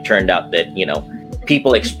where it turned out that,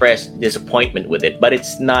 people expressed disappointment with it, but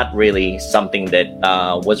it's not really something that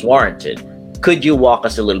was warranted. Could you walk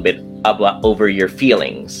us a little bit over your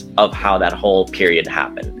feelings of how that whole period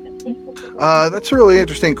happened? That's a really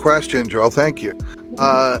interesting question, Joel. Thank you.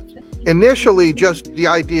 Initially, just the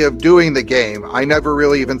idea of doing the game, I never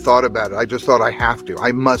really even thought about it. I just thought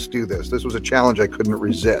I must do this. This was a challenge I couldn't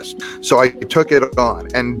resist. So I took it on.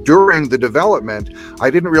 And during the development, I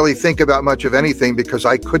didn't really think about much of anything because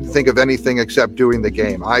I couldn't think of anything except doing the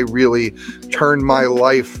game. I really turned my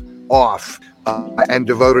life off and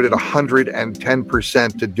devoted it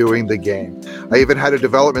 110% to doing the game. I even had a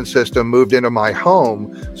development system moved into my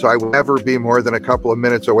home, so I would never be more than a couple of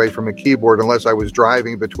minutes away from a keyboard unless I was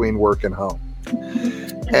driving between work and home.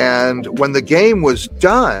 And when the game was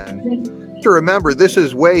done, to remember, this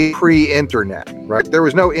is way pre-internet, right? There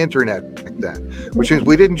was no internet back then, which means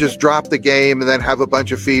we didn't just drop the game and then have a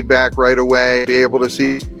bunch of feedback right away, be able to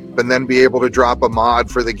see and then be able to drop a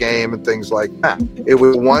mod for the game and things like that. It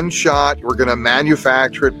was one shot. We're going to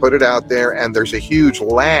manufacture it, put it out there, and there's a huge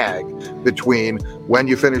lag between when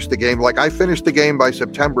you finish the game. Like I finished the game by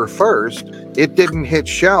September 1st. It didn't hit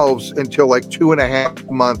shelves until like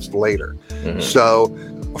 2.5 months later. Mm-hmm. So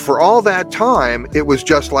for all that time, it was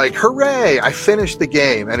just like, hooray, I finished the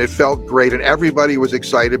game, and it felt great, and everybody was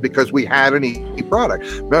excited because we had an E product.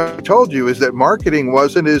 What I told you is that marketing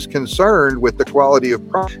wasn't as concerned with the quality of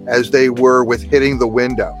product as they were with hitting the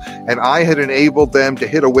window. And I had enabled them to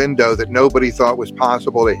hit a window that nobody thought was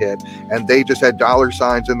possible to hit, and they just had dollar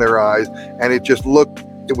signs in their eyes, and it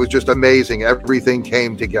was just amazing. Everything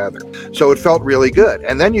came together. So it felt really good.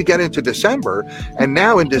 And then you get into December, and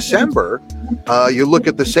now in December, you look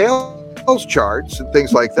at the sales charts and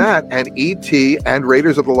things like that, and E.T. and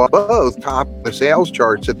Raiders of the Lost both top the sales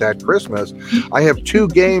charts at that Christmas. I have 2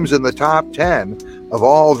 games in the top 10 of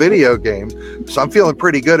all video games. So I'm feeling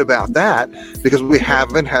pretty good about that because we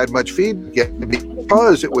haven't had much feedback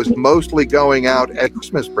because it was mostly going out as a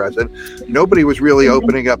Christmas present. Nobody was really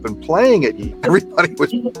opening up and playing it. Everybody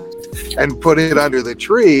was and putting it under the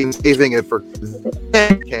tree and saving it for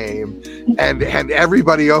then came and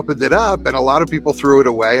everybody opened it up, and a lot of people threw it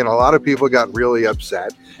away, and a lot of people got really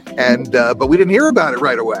upset, and but we didn't hear about it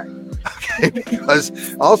right away. Okay,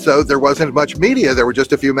 because also there wasn't much media. There were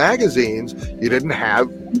just a few magazines. You didn't have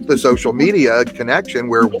the social media connection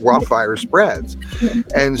where wildfire spreads.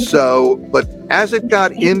 And so, but as it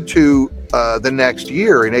got into the next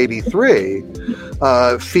year in '83,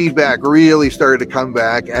 feedback really started to come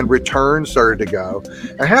back and returns started to go.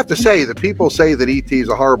 I have to say that people say that ET is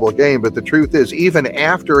a horrible game, but the truth is, even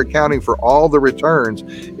after accounting for all the returns,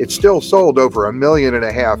 it still sold over 1.5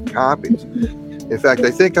 million copies. In fact,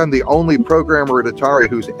 I think I'm the only programmer at Atari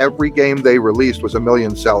whose every game they released was 1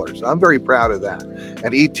 million sellers. I'm very proud of that.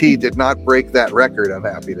 And ET did not break that record, I'm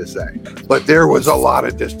happy to say. But there was a lot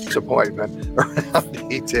of disappointment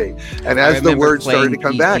around ET. And as the word started to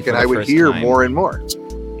come back, and I would hear more and more.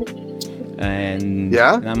 And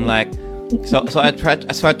yeah, and I'm like, so I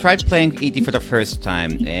tried playing ET for the first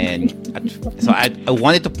time, and I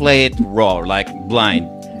wanted to play it raw, like blind.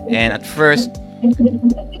 And at first,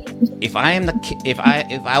 if I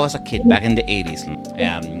was a kid back in the 80s,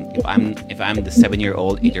 if I'm the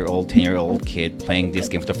 7-year-old, 8-year-old, 10-year-old kid playing this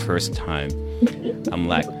game for the first time, I'm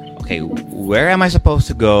like, okay, where am I supposed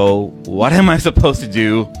to go? What am I supposed to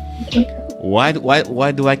do? Why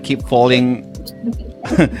do I keep falling?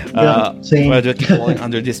 Same. Why do I keep falling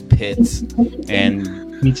under these pits?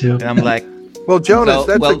 And Me too. And I'm like, well, Jonas,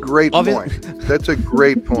 that's a great obvi- point. That's a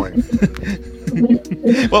great point.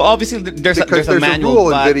 Well, obviously there's a manual, a rule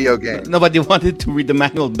in but video games. Nobody wanted to read the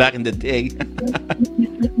manual back in the day.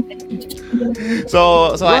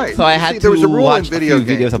 so Right. I had there was to a rule watch in video a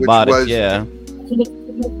few games, videos which about was- it. Yeah.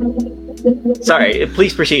 Sorry,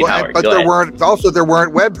 please proceed, Well, Howard. but Go there ahead.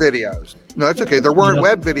 weren't web videos. No, it's okay. There weren't Yeah.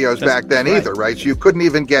 web videos back then right. either, right? So you couldn't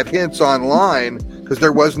even get hints online because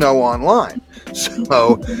there was no online.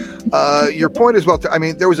 So your point is well. I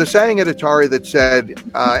mean, there was a saying at Atari that said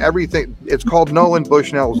everything. It's called Nolan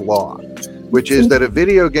Bushnell's law, which is that a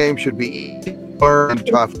video game should be easy to learn and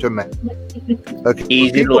tough to make. Okay.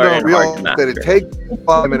 Easy to People learn don't and hard to realize that it master. takes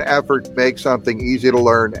time and effort to make something easy to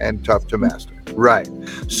learn and tough to master. Right.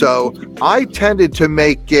 So I tended to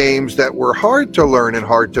make games that were hard to learn and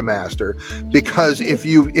hard to master because if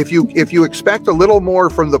you expect a little more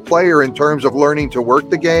from the player in terms of learning to work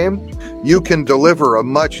the game, you can deliver a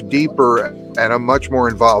much deeper and a much more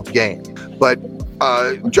involved game. But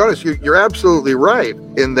Jonas, you're absolutely right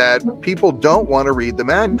in that people don't want to read the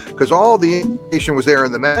manual because all the information was there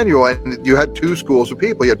in the manual, and you had two schools of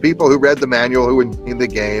people. You had people who read the manual who enjoyed the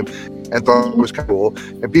game and thought it was cool,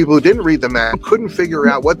 and people who didn't read the manual couldn't figure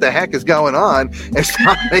out what the heck is going on and it's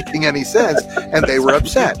not making any sense, and they were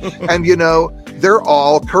upset. And they're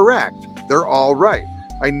all correct. They're all right.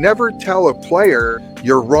 I never tell a player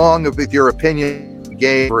you're wrong with your opinion of the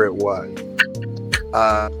game or it was.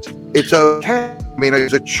 It's okay. I mean,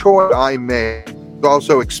 it's a choice I made. It's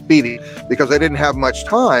also expedient because I didn't have much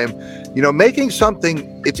time. Making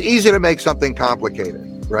something, it's easy to make something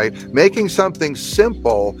complicated, right? Making something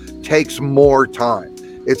simple takes more time.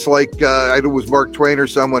 It's like, it was Mark Twain or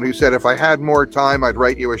someone who said, if I had more time, I'd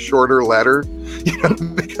write you a shorter letter,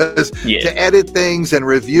 because to edit things and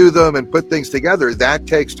review them and put things together, that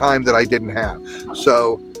takes time that I didn't have.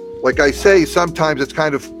 So, like I say, sometimes it's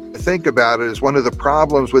kind of think about it as one of the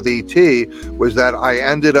problems with ET was that I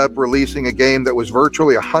ended up releasing a game that was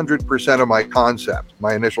virtually 100% of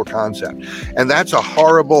my initial concept. And that's a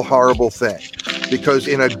horrible, horrible thing because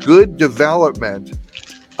in a good development,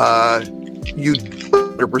 you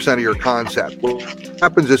 100% of your concept. What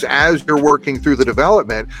happens is as you're working through the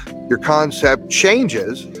development, your concept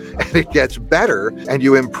changes and it gets better and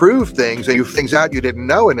you improve things and you things out you didn't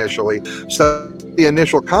know initially. So the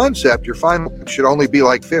initial concept, your final should only be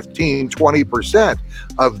like 15-20%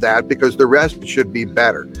 of that because the rest should be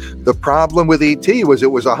better. The problem with ET was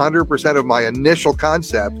it was 100% of my initial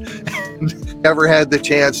concept and never had the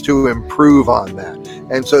chance to improve on that.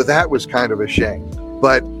 And so that was kind of a shame.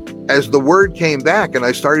 But as the word came back and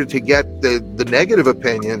I started to get the negative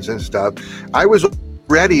opinions and stuff, I was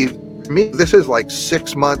ready. This is like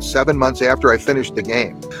 6 months, 7 months after I finished the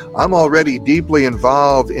game. I'm already deeply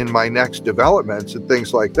involved in my next developments and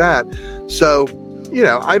things like that. So,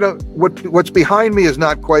 what's behind me is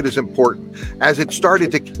not quite as important as it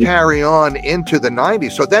started to carry on into the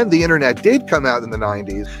 90s. So then the internet did come out in the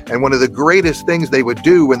 90s. And one of the greatest things they would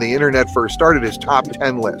do when the internet first started is top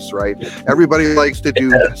 10 lists, right? Everybody likes to do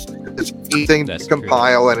this. It's easy to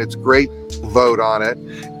compile and it's great to vote on it.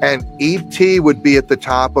 And ET would be at the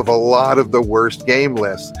top of a lot of the worst game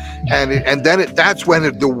lists. And then that's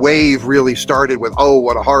when the wave really started with, oh,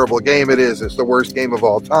 what a horrible game it is. It's the worst game of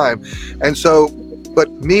all time. And so, but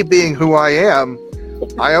me being who I am,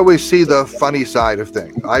 I always see the funny side of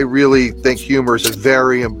things. I really think humor is a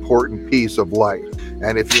very important piece of life.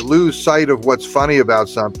 And if you lose sight of what's funny about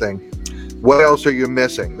something, what else are you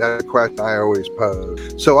missing? That's a question I always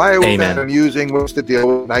pose. So I always am using ways to deal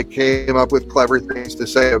with it, and I came up with clever things to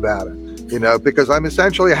say about it, because I'm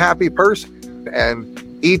essentially a happy person. And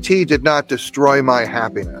ET did not destroy my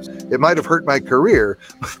happiness. It might have hurt my career,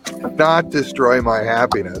 not destroy my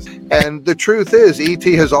happiness. And the truth is, ET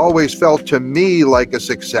has always felt to me like a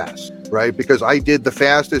success, right? Because I did the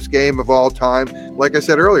fastest game of all time. Like I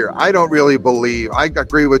said earlier, I don't really believe, I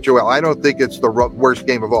agree with Joel, I don't think it's the worst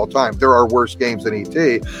game of all time. There are worse games than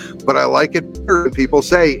ET, but I like it better when people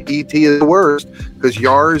say ET is the worst, because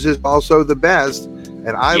yours is also the best,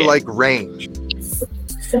 and I like range.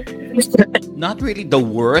 Not really the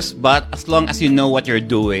worst, but as long as you know what you're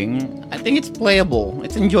doing, I think it's playable.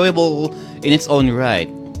 It's enjoyable in its own right.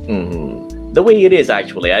 The way it is,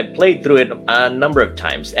 actually, I played through it a number of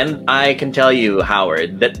times, and I can tell you,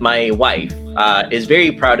 Howard, that my wife is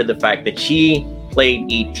very proud of the fact that she played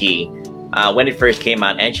ET when it first came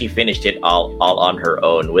out, and she finished it all on her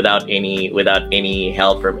own without any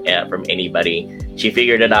help from anybody. She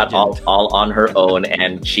figured it out all on her own,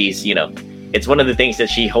 and she's, you know, it's one of the things that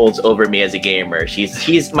she holds over me as a gamer.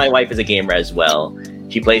 She's my wife is a gamer as well.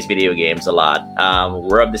 She plays video games a lot.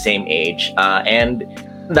 We're of the same age, and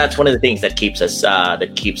that's one of the things that keeps us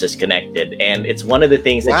connected. And it's one of the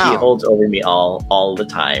things that she holds over me all the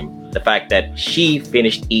time. The fact that she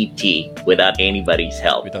finished ET without anybody's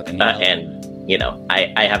help, and you know,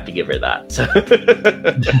 I have to give her that. So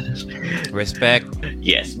Respect.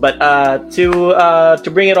 Yes, but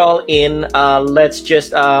to bring it all in, let's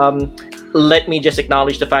just let me just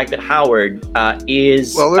acknowledge the fact that Howard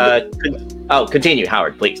is. Well, continue,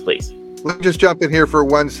 Howard, please. Let me just jump in here for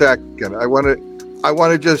 1 second. I want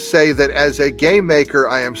to just say that as a game maker,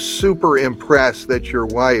 I am super impressed that your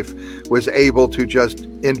wife was able to just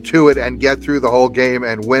intuit and get through the whole game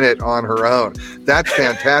and win it on her own. That's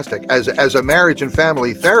fantastic. As a marriage and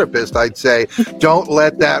family therapist, I'd say, don't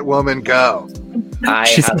let that woman go. I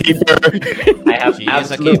have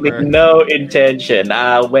absolutely no intention.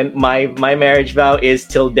 When my marriage vow is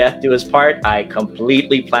till death do us part, I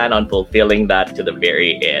completely plan on fulfilling that to the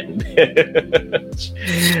very end.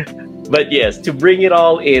 But yes, to bring it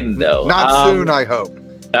all in, though. Not soon, I hope.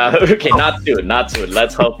 Okay, not soon.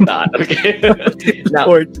 Let's hope not. Okay. Now,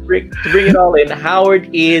 to bring it all in, Howard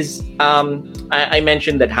is. I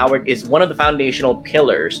mentioned that Howard is one of the foundational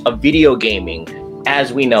pillars of video gaming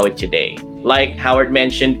as we know it today. Like Howard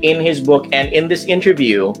mentioned in his book and in this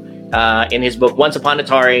interview, in his book Once Upon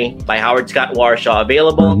Atari by Howard Scott Warshaw,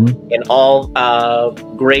 available in all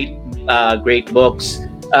great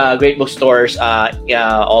bookstores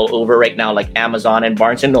all over right now, like Amazon and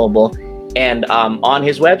Barnes and Noble, and on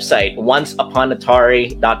his website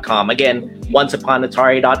onceuponatari.com. Again,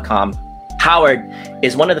 onceuponatari.com. Howard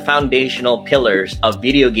is one of the foundational pillars of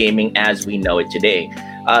video gaming as we know it today.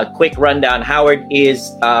 Quick rundown: Howard is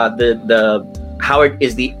the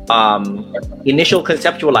initial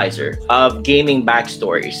conceptualizer of gaming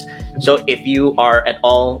backstories. So if you are at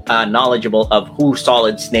all knowledgeable of who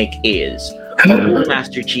Solid Snake is, or who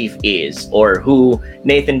Master Chief is, or who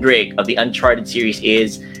Nathan Drake of the Uncharted series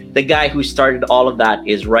is, the guy who started all of that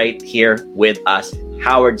is right here with us,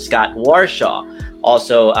 Howard Scott Warshaw.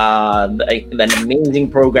 Also, an amazing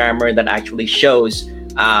programmer that actually shows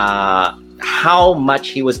how much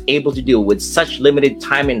he was able to do with such limited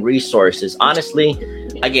time and resources. Honestly,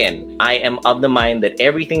 again, I am of the mind that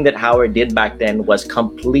everything that Howard did back then was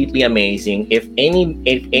completely amazing. If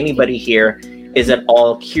anybody here is at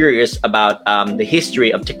all curious about the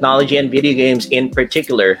history of technology and video games in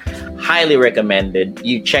particular, highly recommended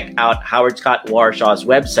you check out Howard Scott Warshaw's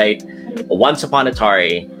website, Once Upon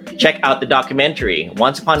Atari. Check out the documentary,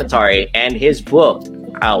 Once Upon Atari, and his book,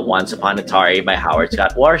 Once Upon Atari by Howard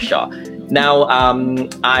Scott Warshaw. Now,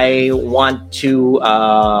 I want to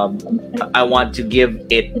give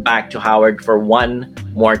it back to Howard for one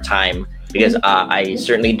more time, because I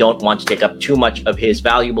certainly don't want to take up too much of his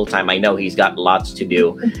valuable time. I know he's got lots to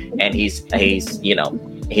do, and he's the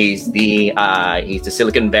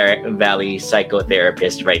Silicon Valley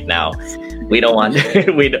psychotherapist right now. We don't want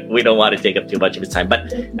we don't want to take up too much of his time.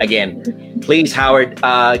 But again, please, Howard,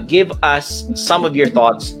 give us some of your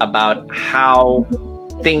thoughts about how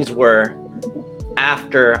things were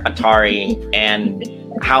after Atari and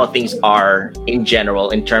how things are in general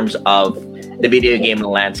in terms of the video gaming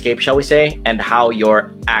landscape, shall we say, and how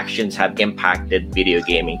your actions have impacted video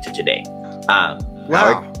gaming to today. Wow,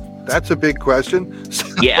 Howard? That's a big question.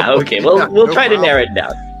 Yeah, okay. Well, we'll try to narrow it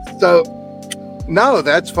down. So, no,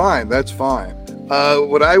 that's fine. That's fine.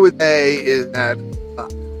 What I would say is that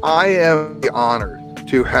I am honored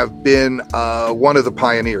to have been one of the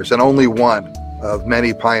pioneers, and only one of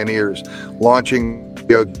many pioneers, launching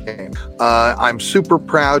video game. I'm super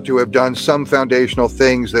proud to have done some foundational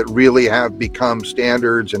things that really have become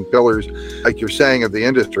standards and pillars, like you're saying, of the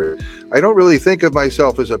industry. I don't really think of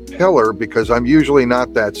myself as a pillar because I'm usually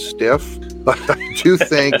not that stiff, but I do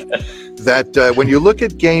think that when you look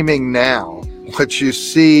at gaming now, what you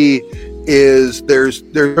see is there's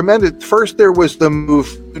tremendous. First, there was the move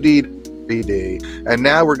 2D to 3D, and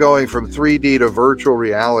now we're going from 3D to virtual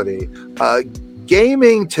reality.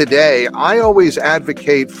 Gaming today, I always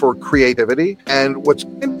advocate for creativity, and what's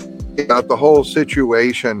about the whole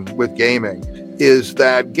situation with gaming is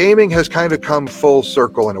that gaming has kind of come full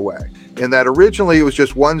circle in a way. In that originally it was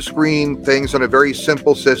just one screen things on a very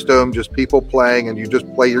simple system, just people playing, and you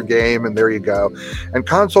just play your game and there you go. And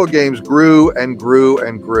console games grew and grew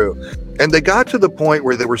and grew. And they got to the point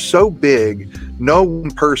where they were so big, no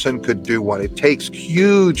one person could do one. It takes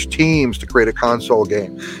huge teams to create a console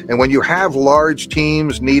game. And when you have large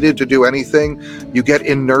teams needed to do anything, you get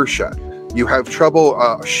inertia. You have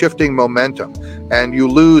trouble shifting momentum, and you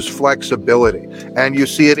lose flexibility. And you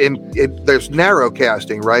see it there's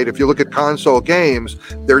narrowcasting, right? If you look at console games,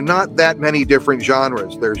 there are not that many different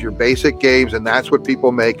genres. There's your basic games, and that's what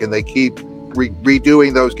people make, and they keep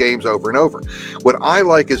redoing those games over and over. What I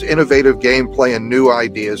like is innovative gameplay and new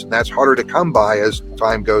ideas, and that's harder to come by as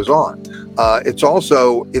time goes on. It's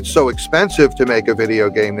so expensive to make a video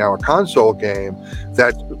game now, a console game,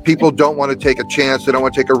 that people don't want to take a chance, they don't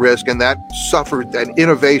want to take a risk, and that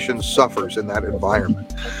innovation suffers in that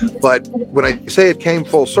environment. But when I say it came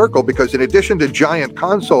full circle, because in addition to giant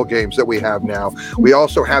console games that we have now, we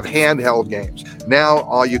also have handheld games.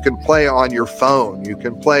 Now you can play on your phone, you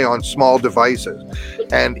can play on small devices,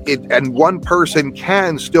 and one person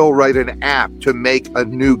can still write an app to make a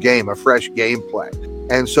new game, a fresh gameplay.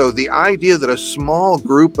 And so the idea that a small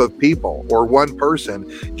group of people or one person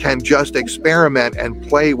can just experiment and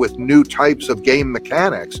play with new types of game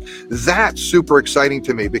mechanics, that's super exciting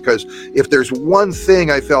to me, because if there's one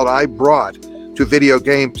thing I felt I brought to video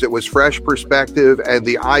games, it was fresh perspective and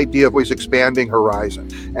the idea of always expanding horizon.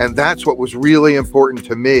 And that's what was really important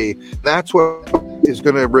to me. That's what is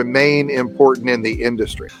going to remain important in the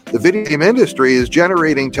industry. The video game industry is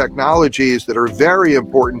generating technologies that are very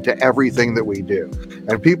important to everything that we do.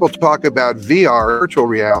 And people talk about VR, virtual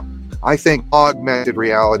reality. I think augmented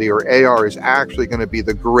reality, or AR, is actually going to be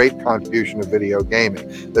the great contribution of video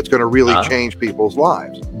gaming that's going to really change people's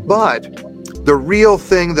lives. But the real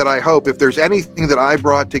thing that I hope, if there's anything that I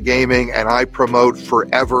brought to gaming and I promote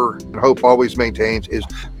forever and hope always maintains, is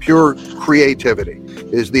pure creativity,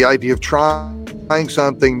 is the idea of trying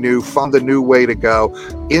something new, find the new way to go,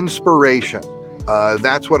 inspiration.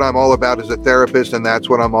 That's what I'm all about as a therapist, and that's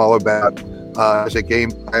what I'm all about as a game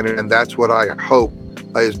designer, and that's what I hope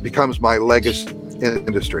becomes my legacy in the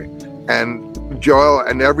industry. And Joel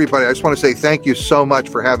and everybody, I just want to say thank you so much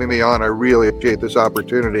for having me on. I really appreciate this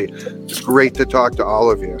opportunity. It's great to talk to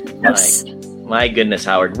all of you. Yes. My goodness,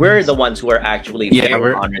 Howard. We're the ones who are actually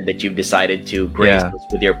very honored that you've decided to grace us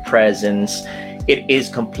with your presence. It is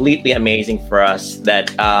completely amazing for us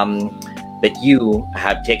that that you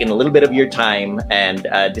have taken a little bit of your time and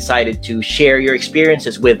decided to share your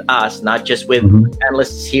experiences with us, not just with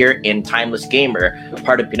analysts here in Timeless Gamer,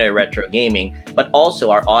 part of Pinoy Retro Gaming, but also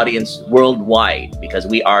our audience worldwide, because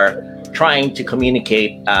we are trying to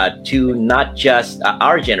communicate to not just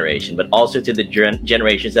our generation, but also to the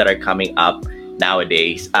generations that are coming up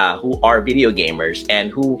nowadays, who are video gamers and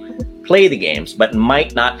who play the games, but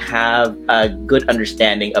might not have a good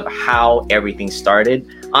understanding of how everything started.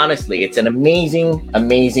 Honestly, it's an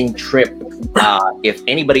amazing trip. If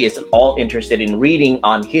anybody is at all interested in reading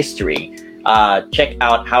on history, check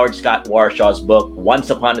out Howard Scott Warshaw's book, Once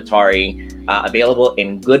Upon Atari, available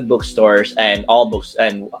in good bookstores and all books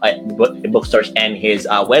and bookstores, and his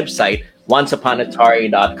website,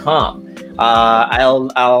 onceuponatari.com.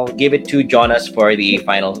 I'll give it to Jonas for the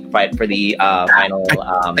final final.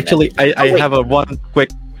 Actually, I have a one quick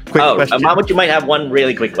question. Mahmoud, you might have one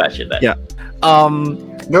really quick question then. Yeah.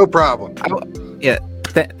 No problem.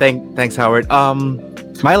 Thanks, Howard.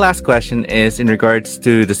 My last question is in regards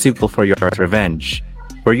to the sequel for Yar's Revenge.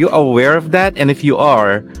 Were you aware of that? And if you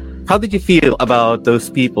are, how did you feel about those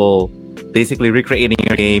people basically recreating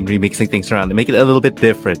your game, remixing things around to make it a little bit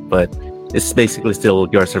different, but it's basically still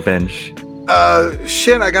Yar's Revenge?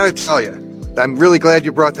 Shin, I gotta tell you, I'm really glad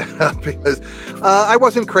you brought that up, because I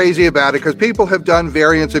wasn't crazy about it, because people have done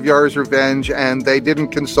variants of Yar's Revenge and they didn't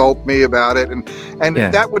consult me about it, and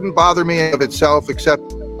that wouldn't bother me of itself, except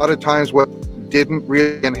a lot of times what didn't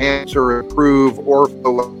really enhance or improve or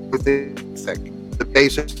fill with the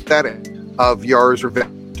basic aesthetic of Yar's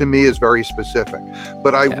Revenge to me is very specific.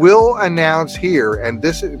 But I will announce here, and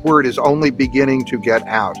this word is only beginning to get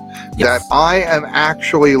out, that I am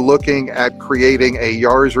actually looking at creating a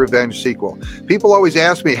Yar's Revenge sequel. People always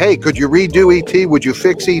ask me, hey, could you redo E.T.? Would you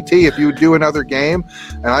fix E.T. if you do another game?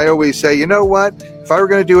 And I always say, you know what? if I were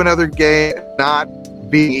going to do another game, not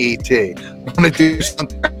being ET, I'm going to do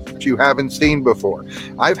something that you haven't seen before.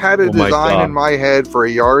 I've had a design in my head for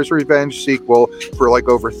a Yar's Revenge sequel for like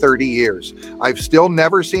over 30 years. I've still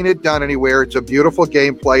never seen it done anywhere. It's a beautiful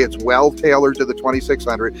gameplay. It's well tailored to the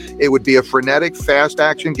 2600. It would be a frenetic, fast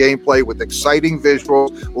action gameplay with exciting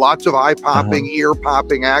visuals, lots of eye-popping,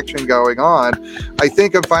 ear-popping action going on. I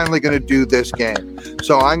think I'm finally going to do this game.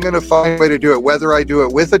 So I'm going to find a way to do it, whether I do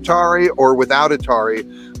it with Atari or without Atari.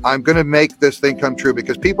 I'm going to make this thing come true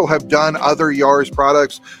because people have done other Yar's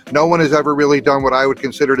products. No one has ever really done what I would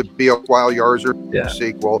consider to be a wild Yar's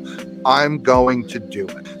sequel. I'm going to do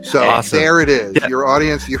it. So there it is. Yeah. Your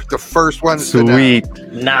audience, you're the first ones to know. Sweet.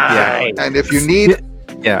 Nice. Yeah. And if you need,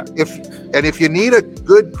 if you need a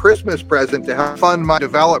good Christmas present to help fund my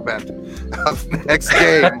development of the next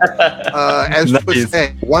game, as was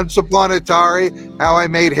saying, Once Upon Atari, How I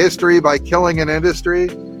Made History by Killing an Industry,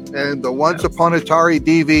 and the Once Upon Atari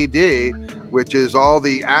DVD, which is all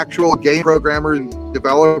the actual game programmers and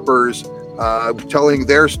developers telling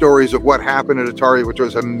their stories of what happened at Atari, which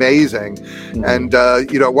was amazing. And,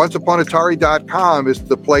 OnceUponAtari.com is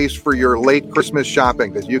the place for your late Christmas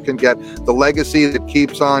shopping because you can get the legacy that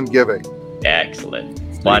keeps on giving. Excellent.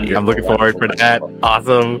 Wonderful, I'm looking forward for that.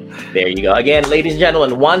 Awesome. There you go. Again, ladies and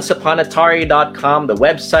gentlemen, OnceUponAtari.com, the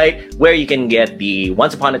website where you can get the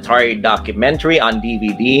Once Upon Atari documentary on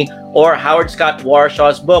DVD, or Howard Scott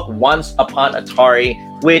Warshaw's book, Once Upon Atari,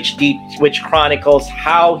 which chronicles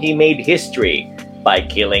how he made history by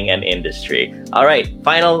killing an industry. All right,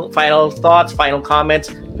 final thoughts, final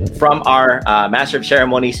comments from our Master of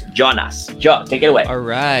Ceremonies, Jonas. Joe, take it away. All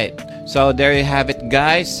right. So there you have it,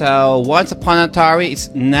 guys. So Once Upon Atari is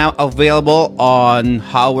now available on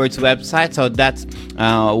Howard's website. So that's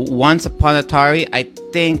Once Upon Atari. I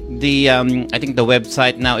think the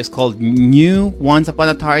website now is called new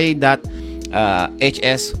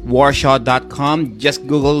onceUponAtari.hswarshaw.com. Just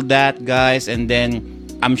Google that, guys, and then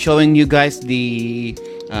I'm showing you guys the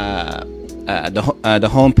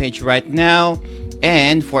homepage right now.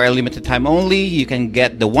 And for a limited time only, you can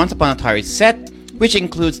get the Once Upon Atari set, which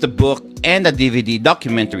includes the book and the DVD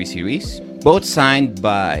documentary series, both signed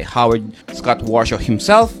by Howard Scott Warshaw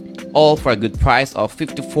himself, all for a good price of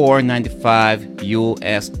 $54.95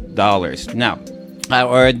 US. Now, I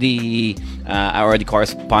already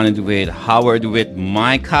corresponded with Howard with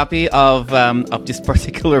my copy of this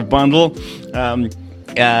particular bundle.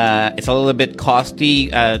 It's a little bit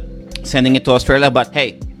costly sending it to Australia, but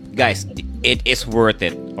hey, guys, it is worth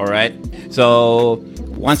it. All right. So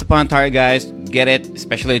Once Upon Atari, guys, get it,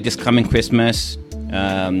 especially this coming Christmas.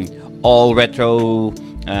 All retro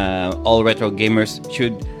gamers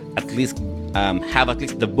should at least have at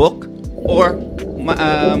least the book, or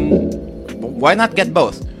why not get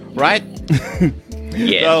both, right?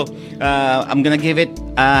 Yeah. So I'm gonna give it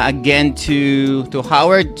again to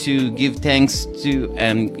Howard to give thanks to,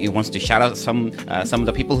 and he wants to shout out some of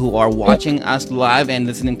the people who are watching us live and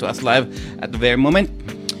listening to us live at the very moment.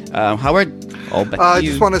 Howard, all back to you. I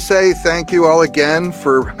just want to say thank you all again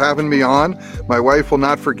for having me on. My wife will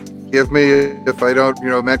not forgive me if I don't,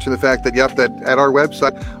 mention the fact that that at our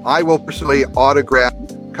website, I will personally autograph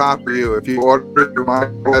copy you. If you order through my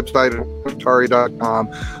website at Atari.com,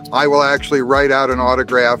 I will actually write out an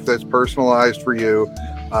autograph that's personalized for you.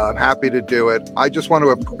 I'm happy to do it. I just want to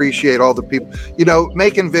appreciate all the people.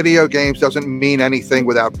 Making video games doesn't mean anything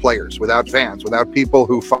without players, without fans, without people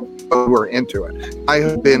who are into it. I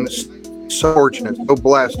have been so fortunate, so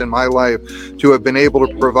blessed in my life to have been able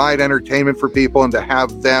to provide entertainment for people and to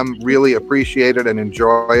have them really appreciate it and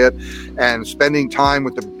enjoy it. And spending time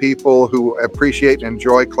with the people who appreciate and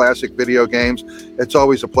enjoy classic video games, it's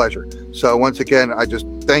always a pleasure. So once again, I just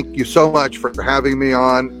thank you so much for having me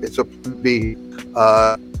on. It's a be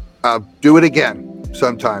do it again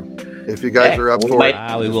sometime. If you guys are up for it.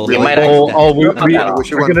 We will. Really We're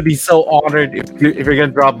going to be so honored if you're going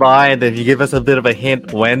to drop by, and then you give us a bit of a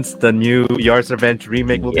hint when's the new Yar's Revenge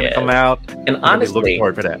remake will come out. And honestly, looking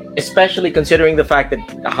forward for that. Especially considering the fact that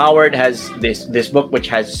Howard has this book which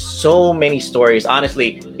has so many stories.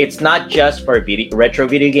 Honestly, it's not just for retro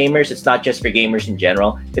video gamers. It's not just for gamers in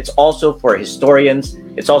general. It's also for historians.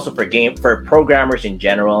 It's also for programmers in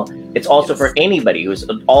general. It's also for anybody who's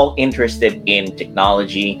all interested in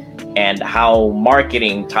technology and how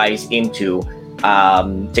marketing ties into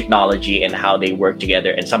technology and how they work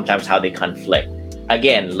together and sometimes how they conflict.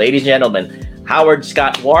 Again, ladies and gentlemen, Howard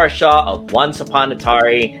Scott Warshaw of Once Upon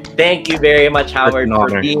Atari. Thank you very much, Howard,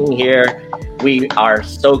 for being here. We are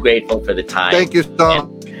so grateful for the time. Thank you so much.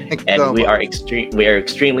 And we are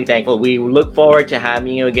extremely thankful. We look forward to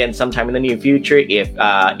having you again sometime in the near future if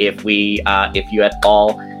you at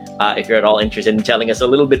all if you're at all interested in telling us a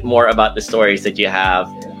little bit more about the stories that you have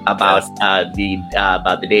about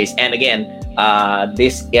the days. And again,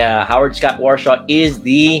 this Howard Scott Warshaw is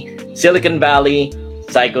the Silicon Valley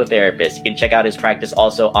psychotherapist. You can check out his practice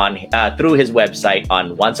also on through his website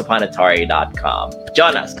on onceuponatari.com.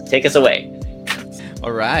 Jonas, take us away.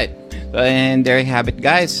 All right. And there you have it,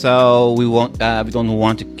 guys. So we don't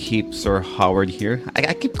want to keep Sir Howard here.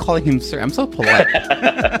 I keep calling him Sir. I'm so polite.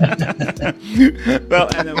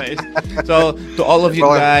 Well, anyways, so to all of you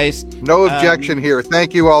guys, no objection here.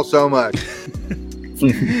 Thank you all so much.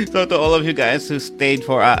 So to all of you guys who stayed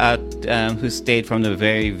from the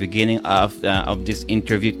very beginning of this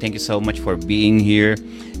interview, thank you so much for being here.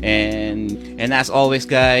 And as always,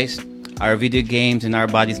 guys, our video games and our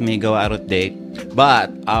bodies may go out of date,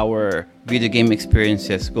 but our video game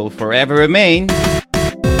experiences will forever remain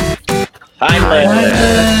timeless.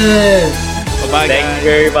 Bye-bye, Thank you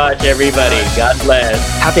very much, everybody. God bless.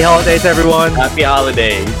 Happy holidays, everyone. Happy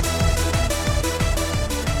holidays.